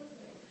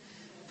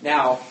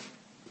 Now,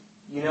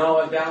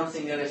 what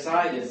balancing the other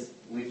side is,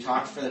 we've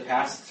talked for the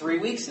past 3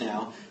 weeks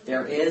now,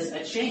 there is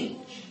a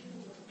change.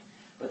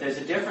 But there's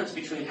a difference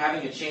between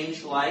having a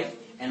changed life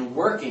and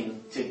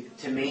working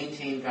to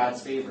maintain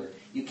God's favor.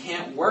 You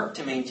can't work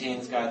to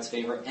maintain God's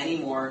favor any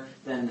more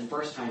than the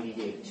first time He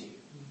gave it to you.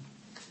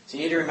 So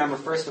you need to remember,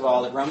 first of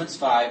all, that Romans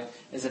 5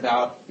 is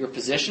about your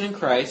position in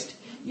Christ.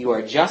 You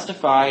are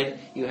justified.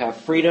 You have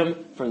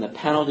freedom from the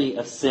penalty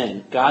of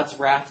sin. God's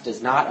wrath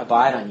does not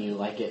abide on you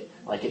like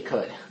it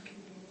could.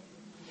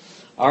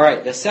 All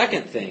right, the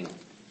second thing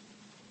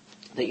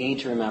that you need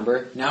to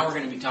remember, now we're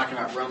going to be talking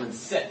about Romans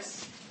 6.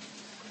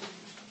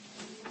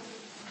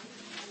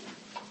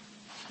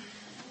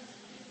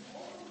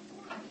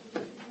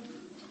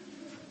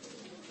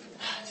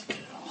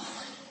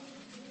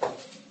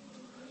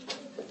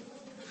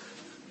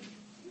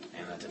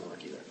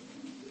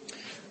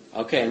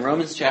 Okay, in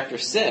Romans chapter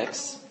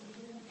 6,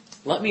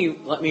 let me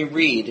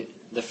read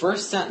the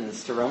first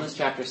sentence to Romans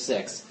chapter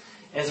 6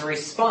 as a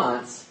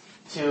response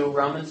to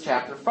Romans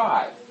chapter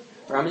 5.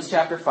 Romans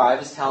chapter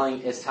 5 is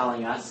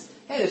telling us,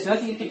 hey, there's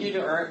nothing you can do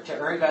to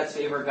earn God's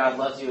favor. God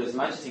loves you as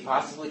much as He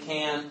possibly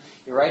can.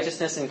 Your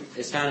righteousness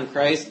is found in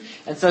Christ.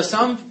 And so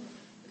some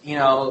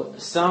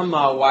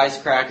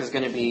wisecrack is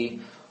going to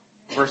be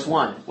verse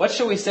 1. What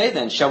shall we say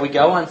then? Shall we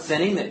go on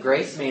sinning that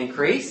grace may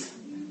increase?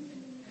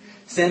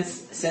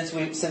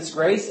 Since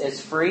grace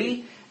is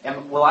free,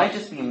 will I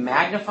just be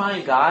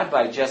magnifying God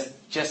by just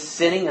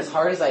sinning as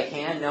hard as I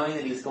can, knowing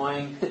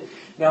that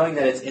knowing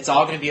that it's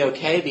all going to be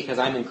okay because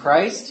I'm in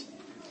Christ?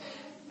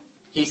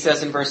 He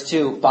says in verse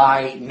 2,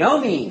 by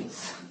no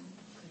means.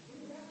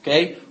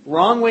 Okay,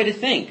 wrong way to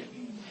think.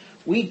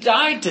 We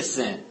died to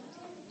sin.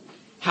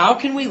 How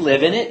can we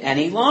live in it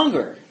any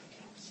longer?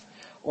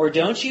 Or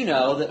don't you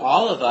know that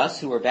all of us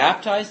who were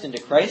baptized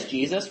into Christ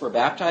Jesus were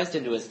baptized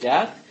into His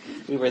death?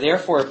 We were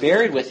therefore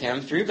buried with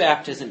Him through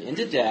baptism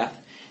into death,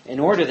 in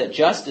order that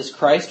just as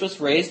Christ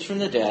was raised from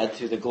the dead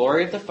through the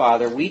glory of the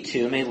Father, we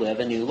too may live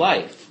a new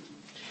life.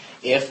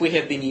 If we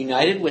have been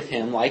united with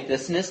Him like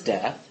this in His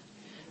death,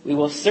 we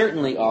will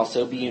certainly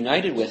also be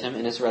united with Him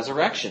in His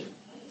resurrection.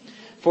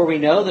 For we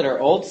know that our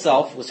old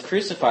self was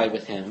crucified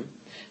with Him,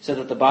 so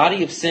that the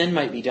body of sin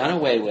might be done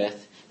away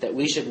with, that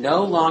we should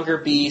no longer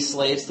be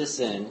slaves to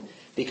sin,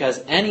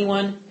 because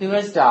anyone who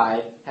has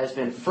died has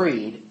been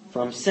freed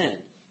from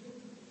sin.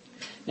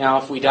 Now,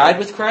 if we died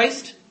with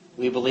Christ,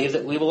 we believe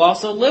that we will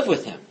also live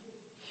with Him.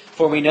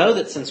 For we know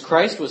that since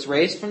Christ was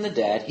raised from the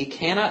dead, He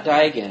cannot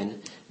die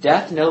again.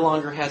 Death no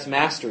longer has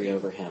mastery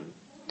over Him.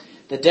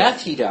 The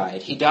death He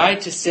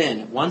died to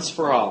sin once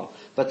for all.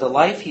 But the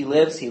life He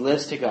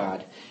lives to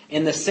God.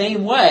 In the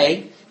same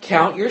way,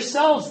 count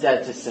yourselves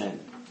dead to sin,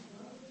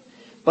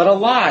 but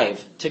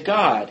alive to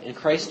God in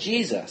Christ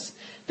Jesus.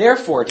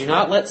 Therefore, do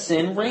not let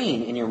sin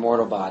reign in your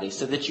mortal body,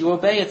 so that you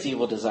obey its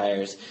evil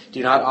desires.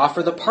 Do not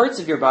offer the parts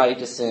of your body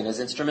to sin as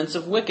instruments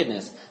of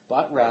wickedness,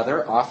 but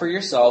rather offer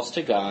yourselves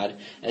to God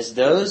as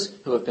those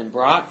who have been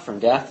brought from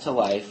death to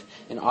life,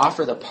 and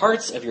offer the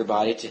parts of your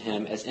body to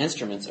Him as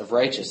instruments of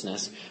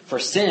righteousness. For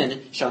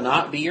sin shall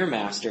not be your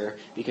master,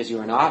 because you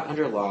are not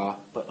under law,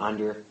 but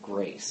under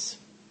grace.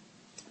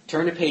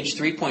 Turn to page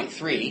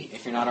 3.3,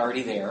 if you're not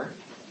already there.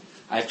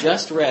 I've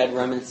just read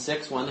Romans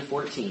 6, 1 to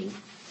 14.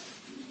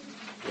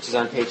 Which is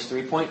on page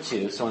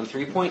 3.2. So in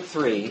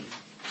 3.3,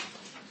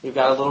 we've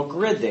got a little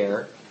grid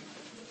there.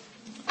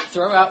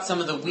 Throw out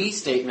some of the we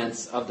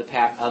statements of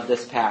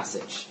this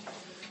passage.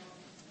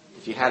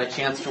 If you had a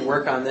chance to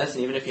work on this,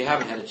 and even if you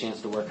haven't had a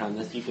chance to work on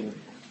this, you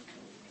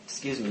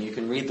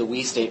can read the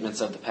we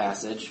statements of the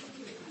passage.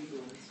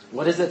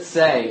 What does it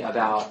say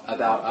about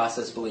us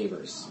as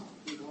believers?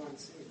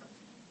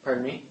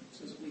 Pardon me?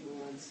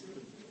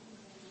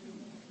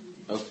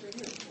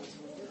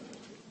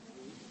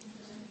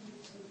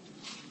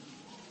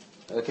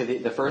 Okay,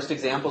 the first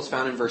example is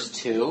found in verse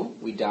 2.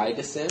 We died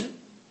to sin.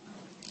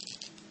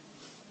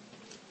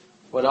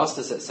 What else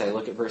does it say?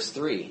 Look at verse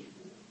 3.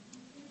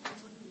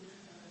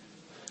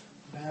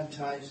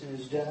 Baptized in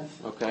His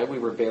death. Okay, we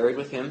were buried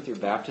with Him through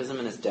baptism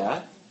in His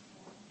death.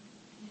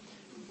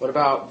 What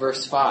about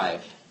verse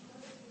 5?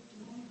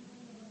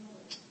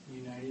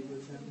 United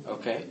with Him.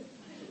 Okay,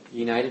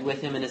 united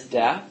with Him in His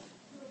death.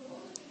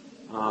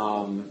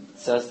 It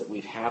says that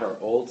we've had our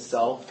old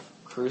self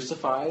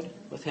crucified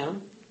with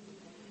him.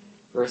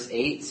 Verse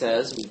 8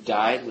 says we've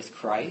died with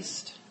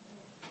Christ.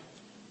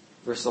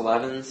 Verse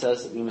 11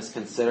 says that we must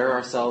consider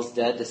ourselves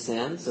dead to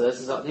sin. So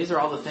these are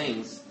all the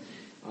things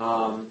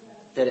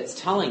that it's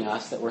telling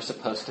us that we're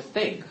supposed to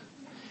think.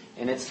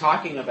 And it's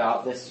talking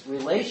about this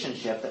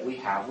relationship that we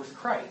have with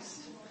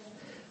Christ.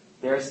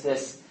 There's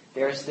this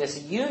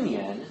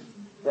union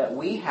that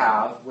we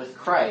have with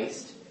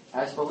Christ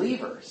as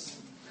believers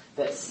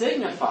that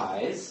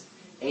signifies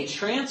a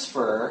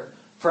transfer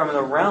from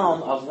the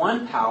realm of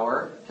one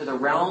power to the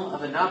realm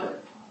of another.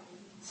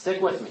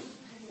 Stick with me.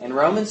 In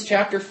Romans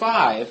chapter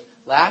 5,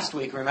 last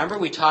week, remember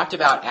we talked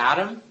about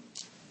Adam?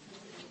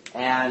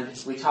 And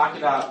we talked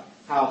about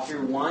how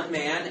through one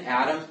man,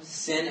 Adam,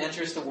 sin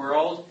enters the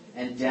world,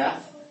 and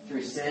death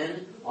through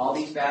sin. All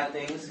these bad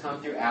things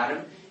come through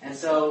Adam. And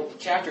so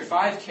chapter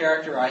 5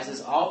 characterizes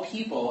all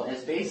people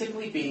as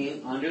basically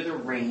being under the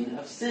reign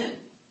of sin.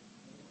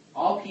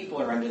 All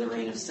people are under the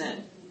reign of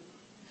sin.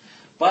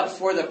 But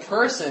for the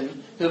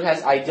person who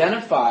has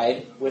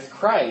identified with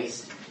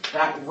Christ,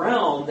 that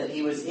realm that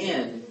he was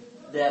in,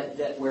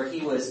 that where he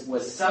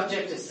was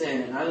subject to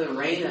sin and under the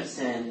reign of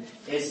sin,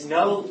 is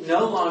no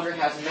longer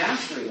has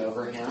mastery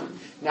over him.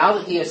 Now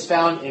that he is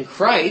found in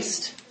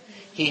Christ,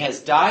 he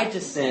has died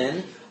to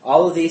sin.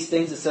 All of these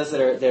things it says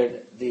that are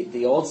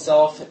the old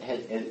self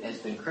has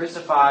been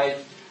crucified.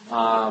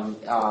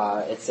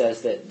 It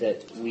says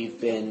that we've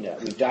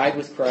died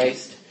with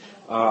Christ.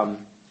 All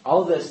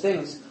of those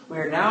things, we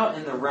are now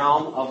in the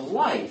realm of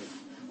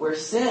life, where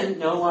sin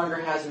no longer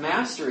has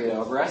mastery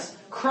over us.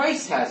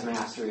 Christ has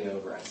mastery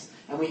over us.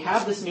 And we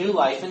have this new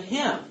life in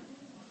Him.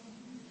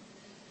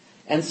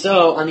 And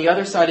so, on the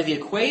other side of the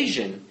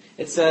equation,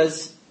 it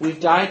says, we've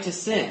died to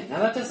sin. Now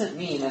that doesn't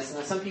mean,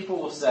 some people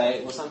will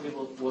say,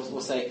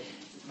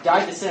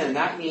 died to sin, and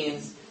that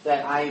means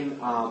that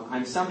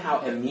I'm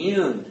somehow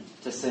immune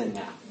to sin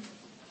now.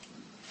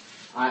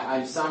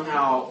 I'm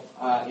somehow,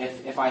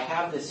 if I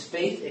have this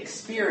faith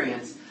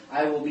experience,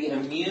 I will be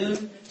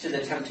immune to the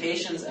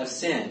temptations of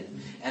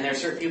sin. And there are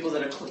certain people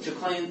that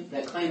claim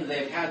that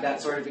they've had that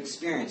sort of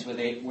experience where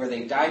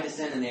they died to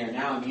sin and they are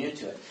now immune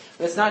to it.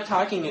 But it's not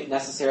talking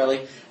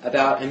necessarily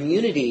about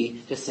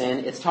immunity to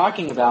sin. It's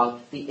talking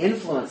about the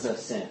influence of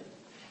sin.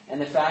 And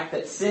the fact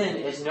that sin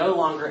is no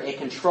longer a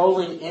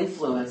controlling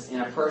influence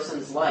in a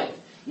person's life.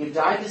 You've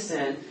died to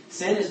sin.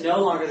 Sin is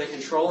no longer the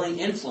controlling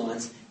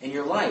influence in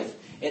your life.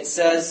 It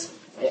says,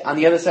 on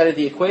the other side of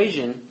the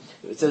equation,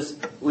 it says,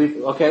 we've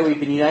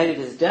been united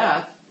in His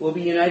death, we'll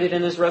be united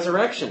in His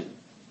resurrection.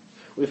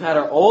 We've had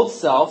our old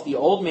self, the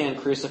old man,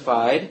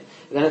 crucified. And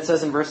then it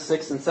says in verse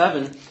 6 and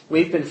 7,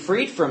 we've been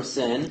freed from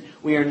sin,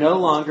 we are no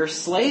longer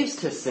slaves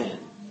to sin.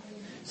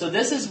 So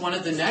this is one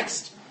of the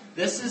next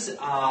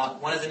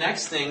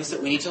things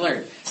that we need to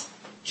learn.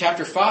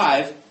 Chapter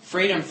 5,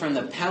 freedom from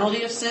the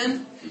penalty of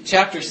sin.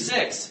 Chapter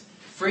 6,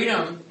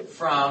 freedom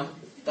from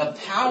the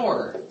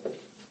power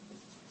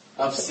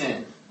of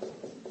sin.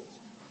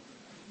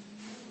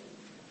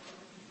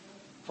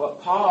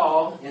 What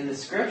Paul in the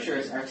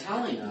Scriptures are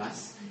telling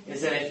us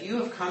is that if you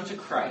have come to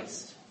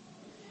Christ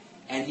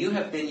and you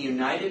have been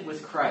united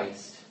with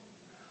Christ,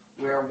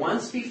 where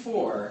once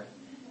before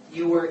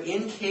you were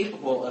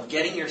incapable of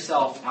getting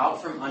yourself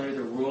out from under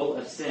the rule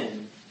of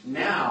sin,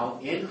 now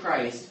in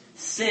Christ,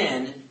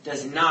 sin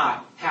does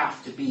not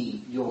have to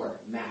be your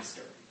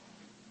master.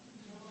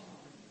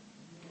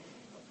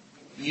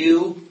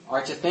 You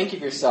are to think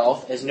of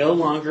yourself as no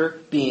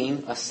longer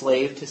being a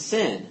slave to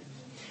sin.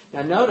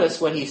 Now notice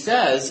what he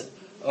says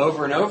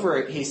over and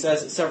over. He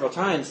says it several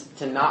times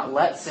to not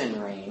let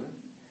sin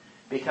reign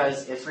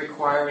because it's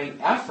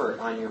requiring effort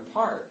on your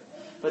part.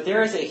 But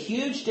there is a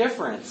huge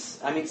difference.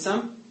 I mean,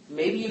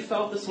 maybe you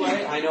felt this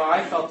way. I know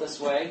I felt this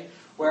way,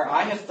 where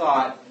I have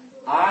thought,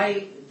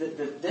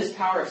 this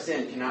power of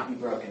sin cannot be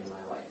broken in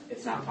my life.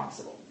 It's not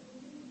possible.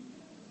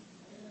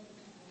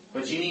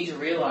 But you need to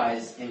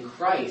realize in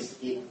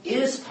Christ it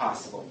is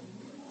possible.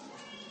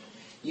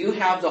 You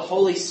have the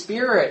Holy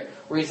Spirit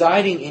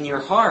residing in your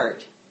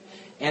heart.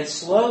 And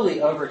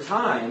slowly over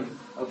time,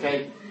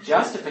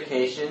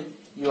 justification,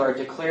 you are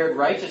declared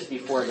righteous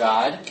before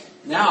God.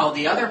 Now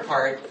the other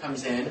part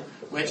comes in,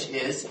 which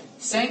is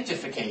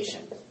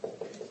sanctification.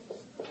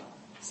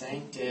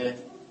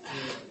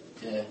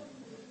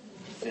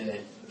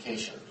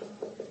 Sanctification.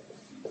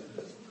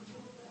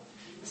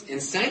 In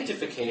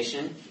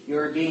sanctification, you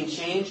are being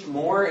changed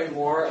more and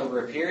more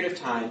over a period of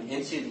time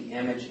into the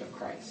image of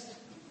Christ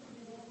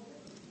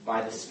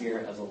by the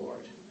Spirit of the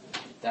Lord.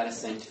 That is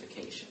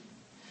sanctification.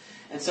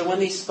 And so when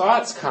these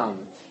thoughts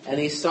come, and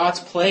these thoughts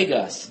plague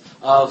us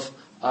of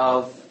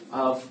I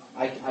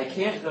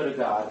can't go to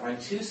God, I'm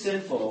too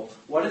sinful,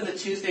 what are the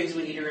two things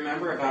we need to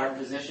remember about our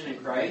position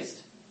in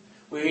Christ?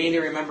 We need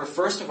to remember,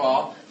 first of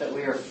all, that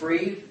we are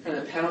free from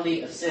the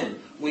penalty of sin.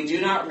 We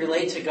do not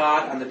relate to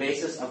God on the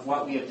basis of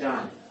what we have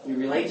done. We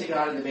relate to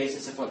God on the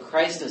basis of what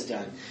Christ has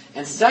done.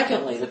 And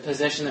secondly, the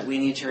position that we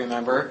need to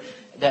remember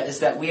is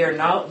that we are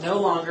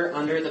no longer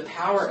under the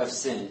power of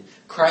sin.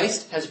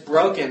 Christ has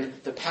broken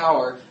the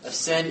power of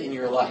sin in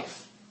your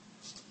life.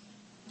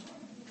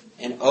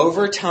 And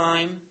over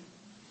time,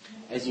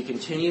 as you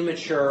continue to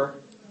mature,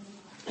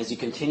 as you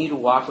continue to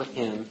walk with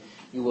Him,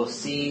 you will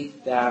see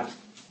that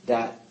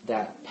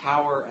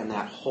power and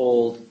that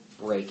hold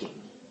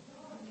breaking.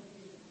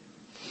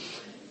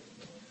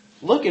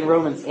 Look in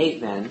Romans 8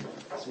 then,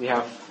 so we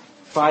have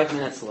 5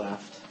 minutes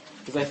left,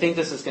 because I think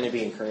this is going to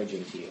be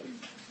encouraging to you.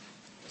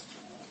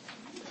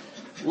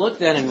 Look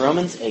then in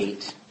Romans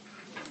 8.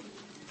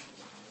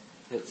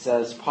 It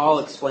says, Paul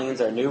explains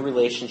our new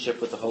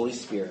relationship with the Holy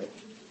Spirit.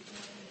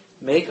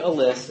 Make a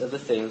list of the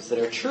things that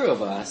are true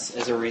of us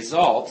as a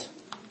result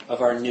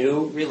of our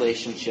new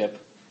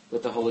relationship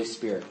with the Holy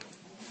Spirit.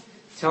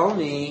 Tell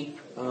me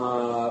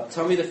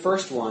the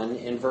first one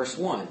in verse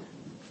 1.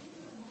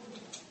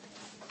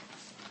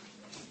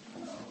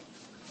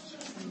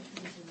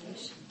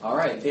 All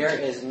right, there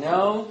is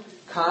no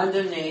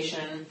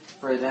condemnation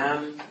for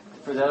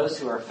those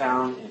who are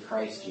found in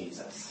Christ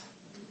Jesus.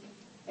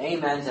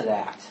 Amen to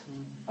that.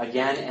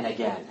 Again and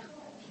again.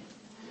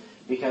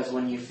 Because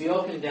when you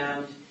feel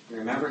condemned, you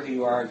remember who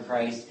you are in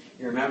Christ.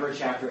 You remember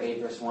chapter 8,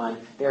 verse 1.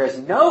 There is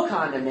no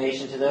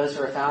condemnation to those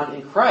who are found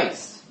in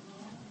Christ.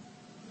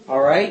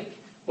 All right?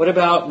 What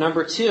about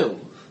number 2?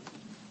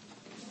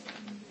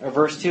 Or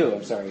verse 2,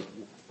 I'm sorry.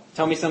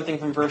 Tell me something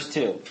from verse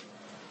 2.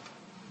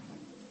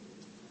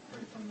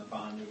 From the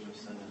bondage of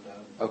sin and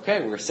death.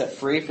 Okay, we're set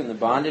free from the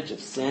bondage of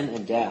sin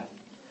and death.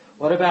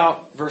 What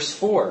about verse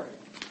 4?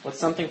 What's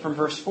something from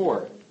verse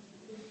 4?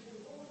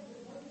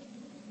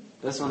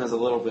 This one is a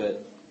little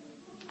bit...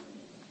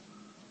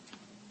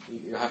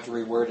 You'll have to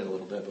reword it a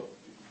little bit. But...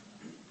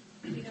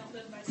 We don't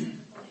live by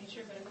sinful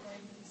nature, but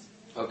according to the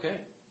Spirit.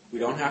 Okay. We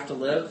don't have to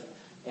live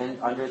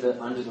under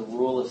the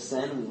rule of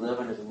sin. We live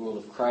under the rule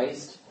of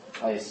Christ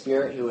by His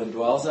Spirit who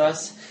indwells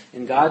us.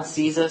 And God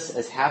sees us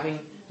as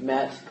having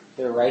met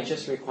the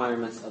righteous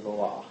requirements of the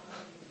law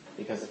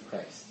because of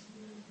Christ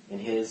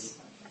and His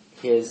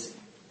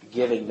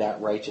giving that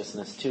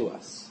righteousness to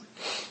us.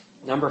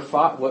 Number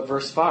 5. What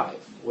verse 5?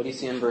 What do you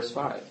see in verse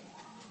 5?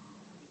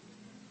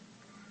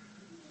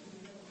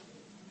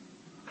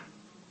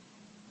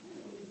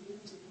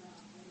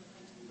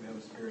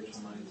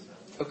 Spiritual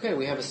mindset. Okay,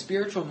 we have a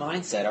spiritual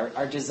mindset.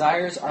 Our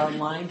desires are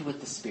aligned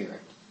with the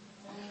Spirit.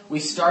 We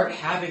start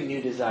having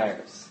new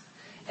desires.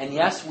 And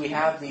yes, we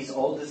have these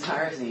old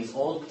desires and these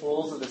old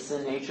pulls of the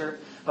sin nature,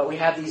 but we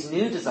have these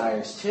new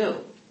desires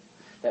too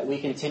that we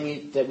can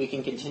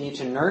continue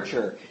to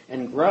nurture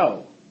and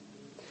grow.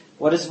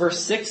 What does verse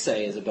 6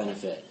 say as a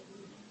benefit?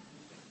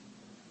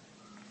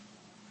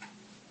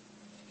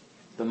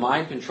 The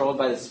mind controlled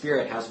by the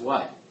Spirit has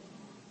what?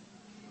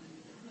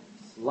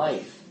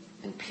 Life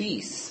and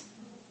peace.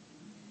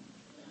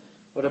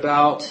 What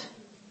about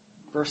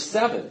verse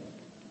 7?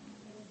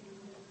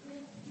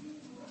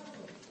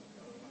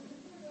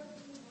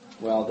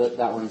 Well,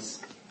 that one's...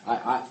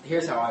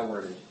 here's how I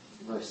worded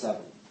verse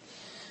 7.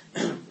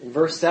 In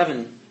verse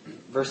 7,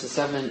 verses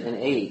 7 and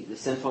 8, the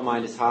sinful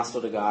mind is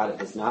hostile to God. It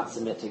does not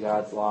submit to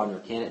God's law, nor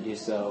can it do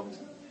so.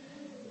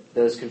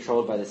 Those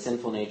controlled by the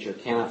sinful nature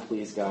cannot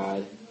please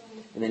God.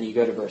 And then you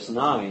go to verse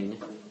 9,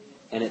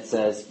 and it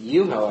says,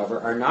 You, however,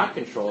 are not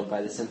controlled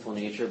by the sinful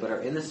nature, but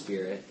are in the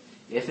Spirit,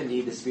 if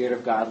indeed the Spirit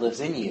of God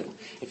lives in you.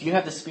 If you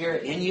have the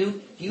Spirit in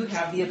you, you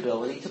have the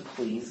ability to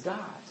please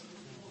God.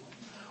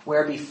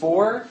 Where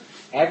before,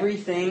 every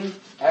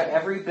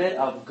bit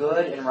of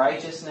good and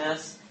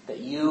righteousness that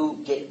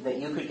you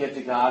could give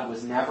to God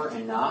was never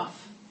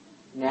enough,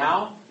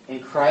 now, in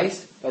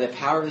Christ, by the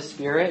power of the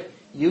Spirit,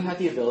 you have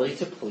the ability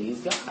to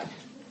please God.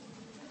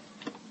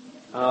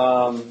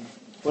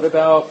 What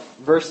about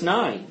verse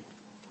 9?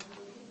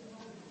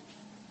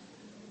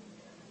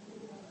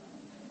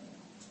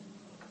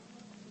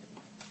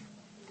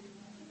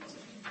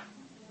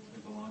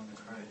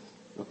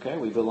 Okay,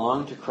 we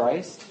belong to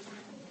Christ.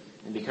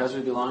 And because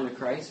we belong to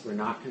Christ, we're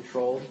not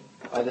controlled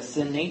by the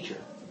sin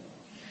nature.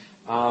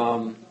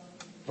 I'll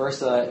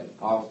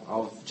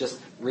just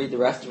read the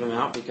rest of them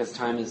out because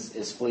time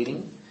is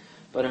fleeting.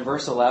 But in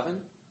verse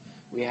 11,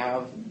 we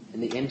have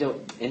the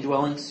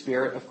indwelling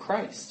Spirit of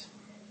Christ.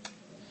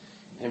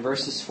 In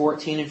verses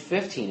 14 and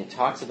 15, it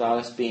talks about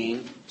us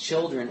being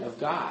children of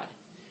God.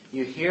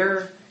 You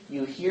hear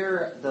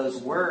those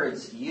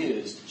words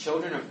used,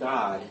 children of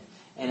God,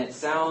 and it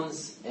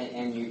sounds,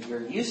 and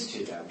you're used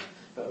to them.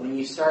 But when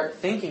you start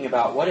thinking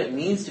about what it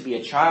means to be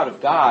a child of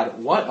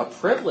God, what a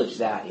privilege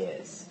that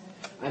is.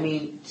 I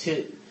mean,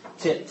 to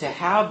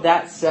have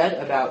that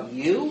said about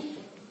you,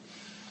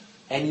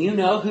 and you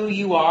know who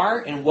you are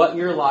and what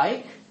you're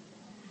like,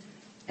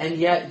 and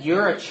yet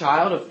you're a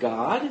child of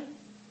God,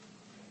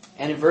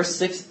 and in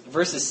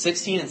verses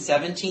 16 and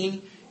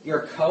 17,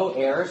 you're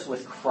co-heirs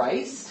with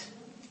Christ.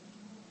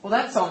 Well,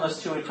 that's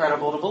almost too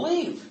incredible to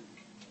believe.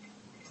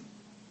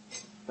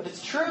 But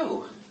it's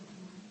true.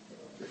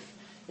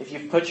 If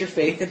you've put your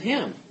faith in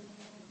Him.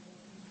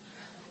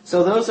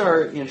 So those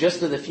are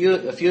just a few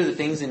of the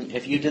things, and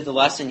if you did the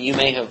lesson, you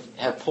may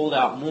have pulled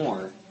out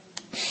more.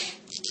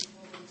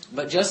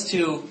 But just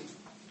to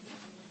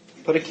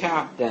put a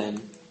cap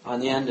then on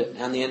the end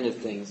of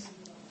things.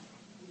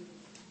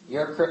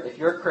 If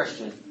you're a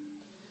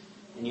Christian,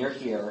 and you're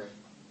here,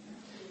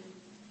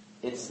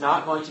 it's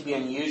not going to be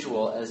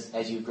unusual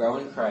as you grow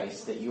in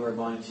Christ that you are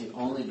going to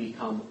only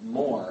become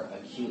more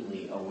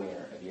acutely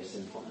aware of your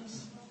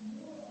sinfulness.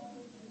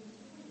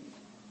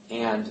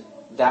 And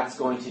that's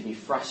going to be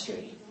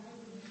frustrating.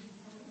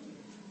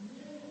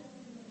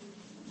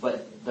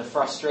 But the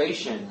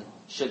frustration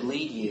should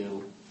lead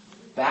you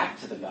back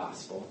to the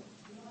gospel,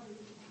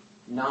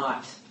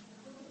 not,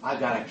 I've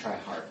got to try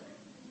harder,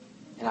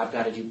 and I've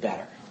got to do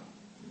better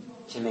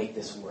to make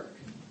this work.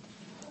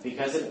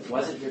 Because it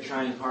wasn't your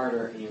trying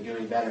harder and you're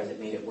doing better that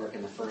made it work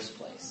in the first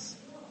place.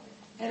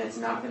 And it's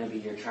not going to be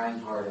your trying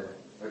harder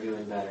or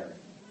doing better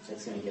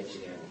that's going to get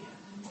you there in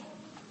the end.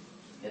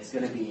 It's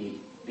going to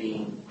be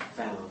being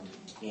found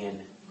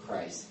in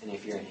Christ. And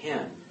if you're in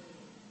Him,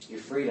 your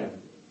freedom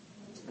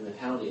from the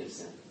penalty of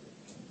sin.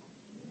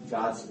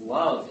 God's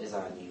love is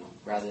on you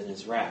rather than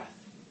His wrath.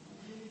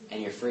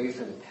 And you're free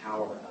from the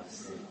power of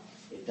sin.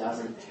 It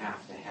doesn't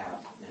have to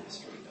have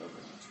mastery over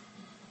you.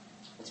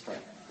 Let's pray.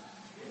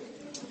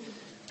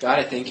 God,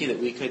 I thank you that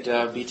we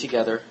could be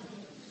together.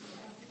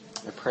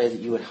 I pray that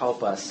you would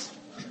help us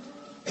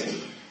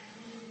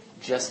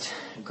just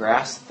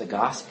grasp the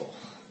gospel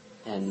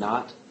and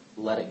not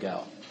let it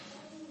go.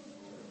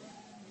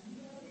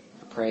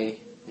 I pray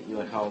that you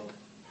would help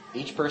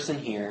each person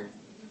here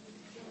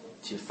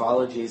to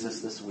follow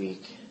Jesus this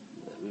week,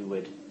 that we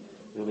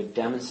would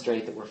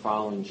demonstrate that we're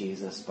following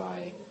Jesus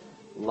by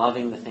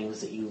loving the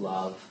things that you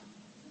love,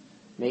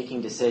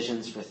 making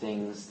decisions for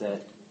things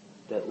that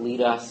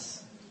lead us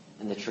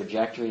in the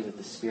trajectory that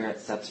the Spirit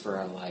sets for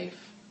our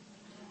life.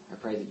 I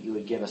pray that you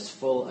would give us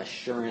full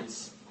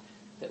assurance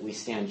that we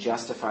stand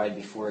justified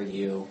before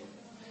you,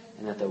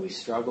 and that though we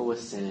struggle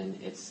with sin,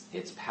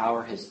 its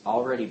power has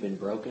already been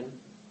broken.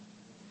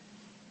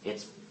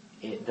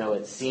 Though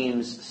it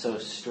seems so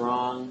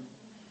strong,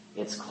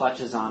 its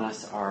clutches on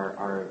us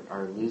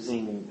are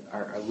losing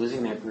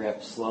their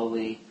grip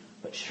slowly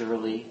but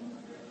surely,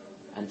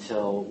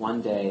 until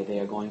one day they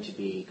are going to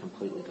be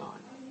completely gone.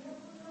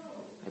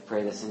 I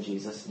pray this in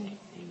Jesus' name.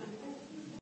 Amen.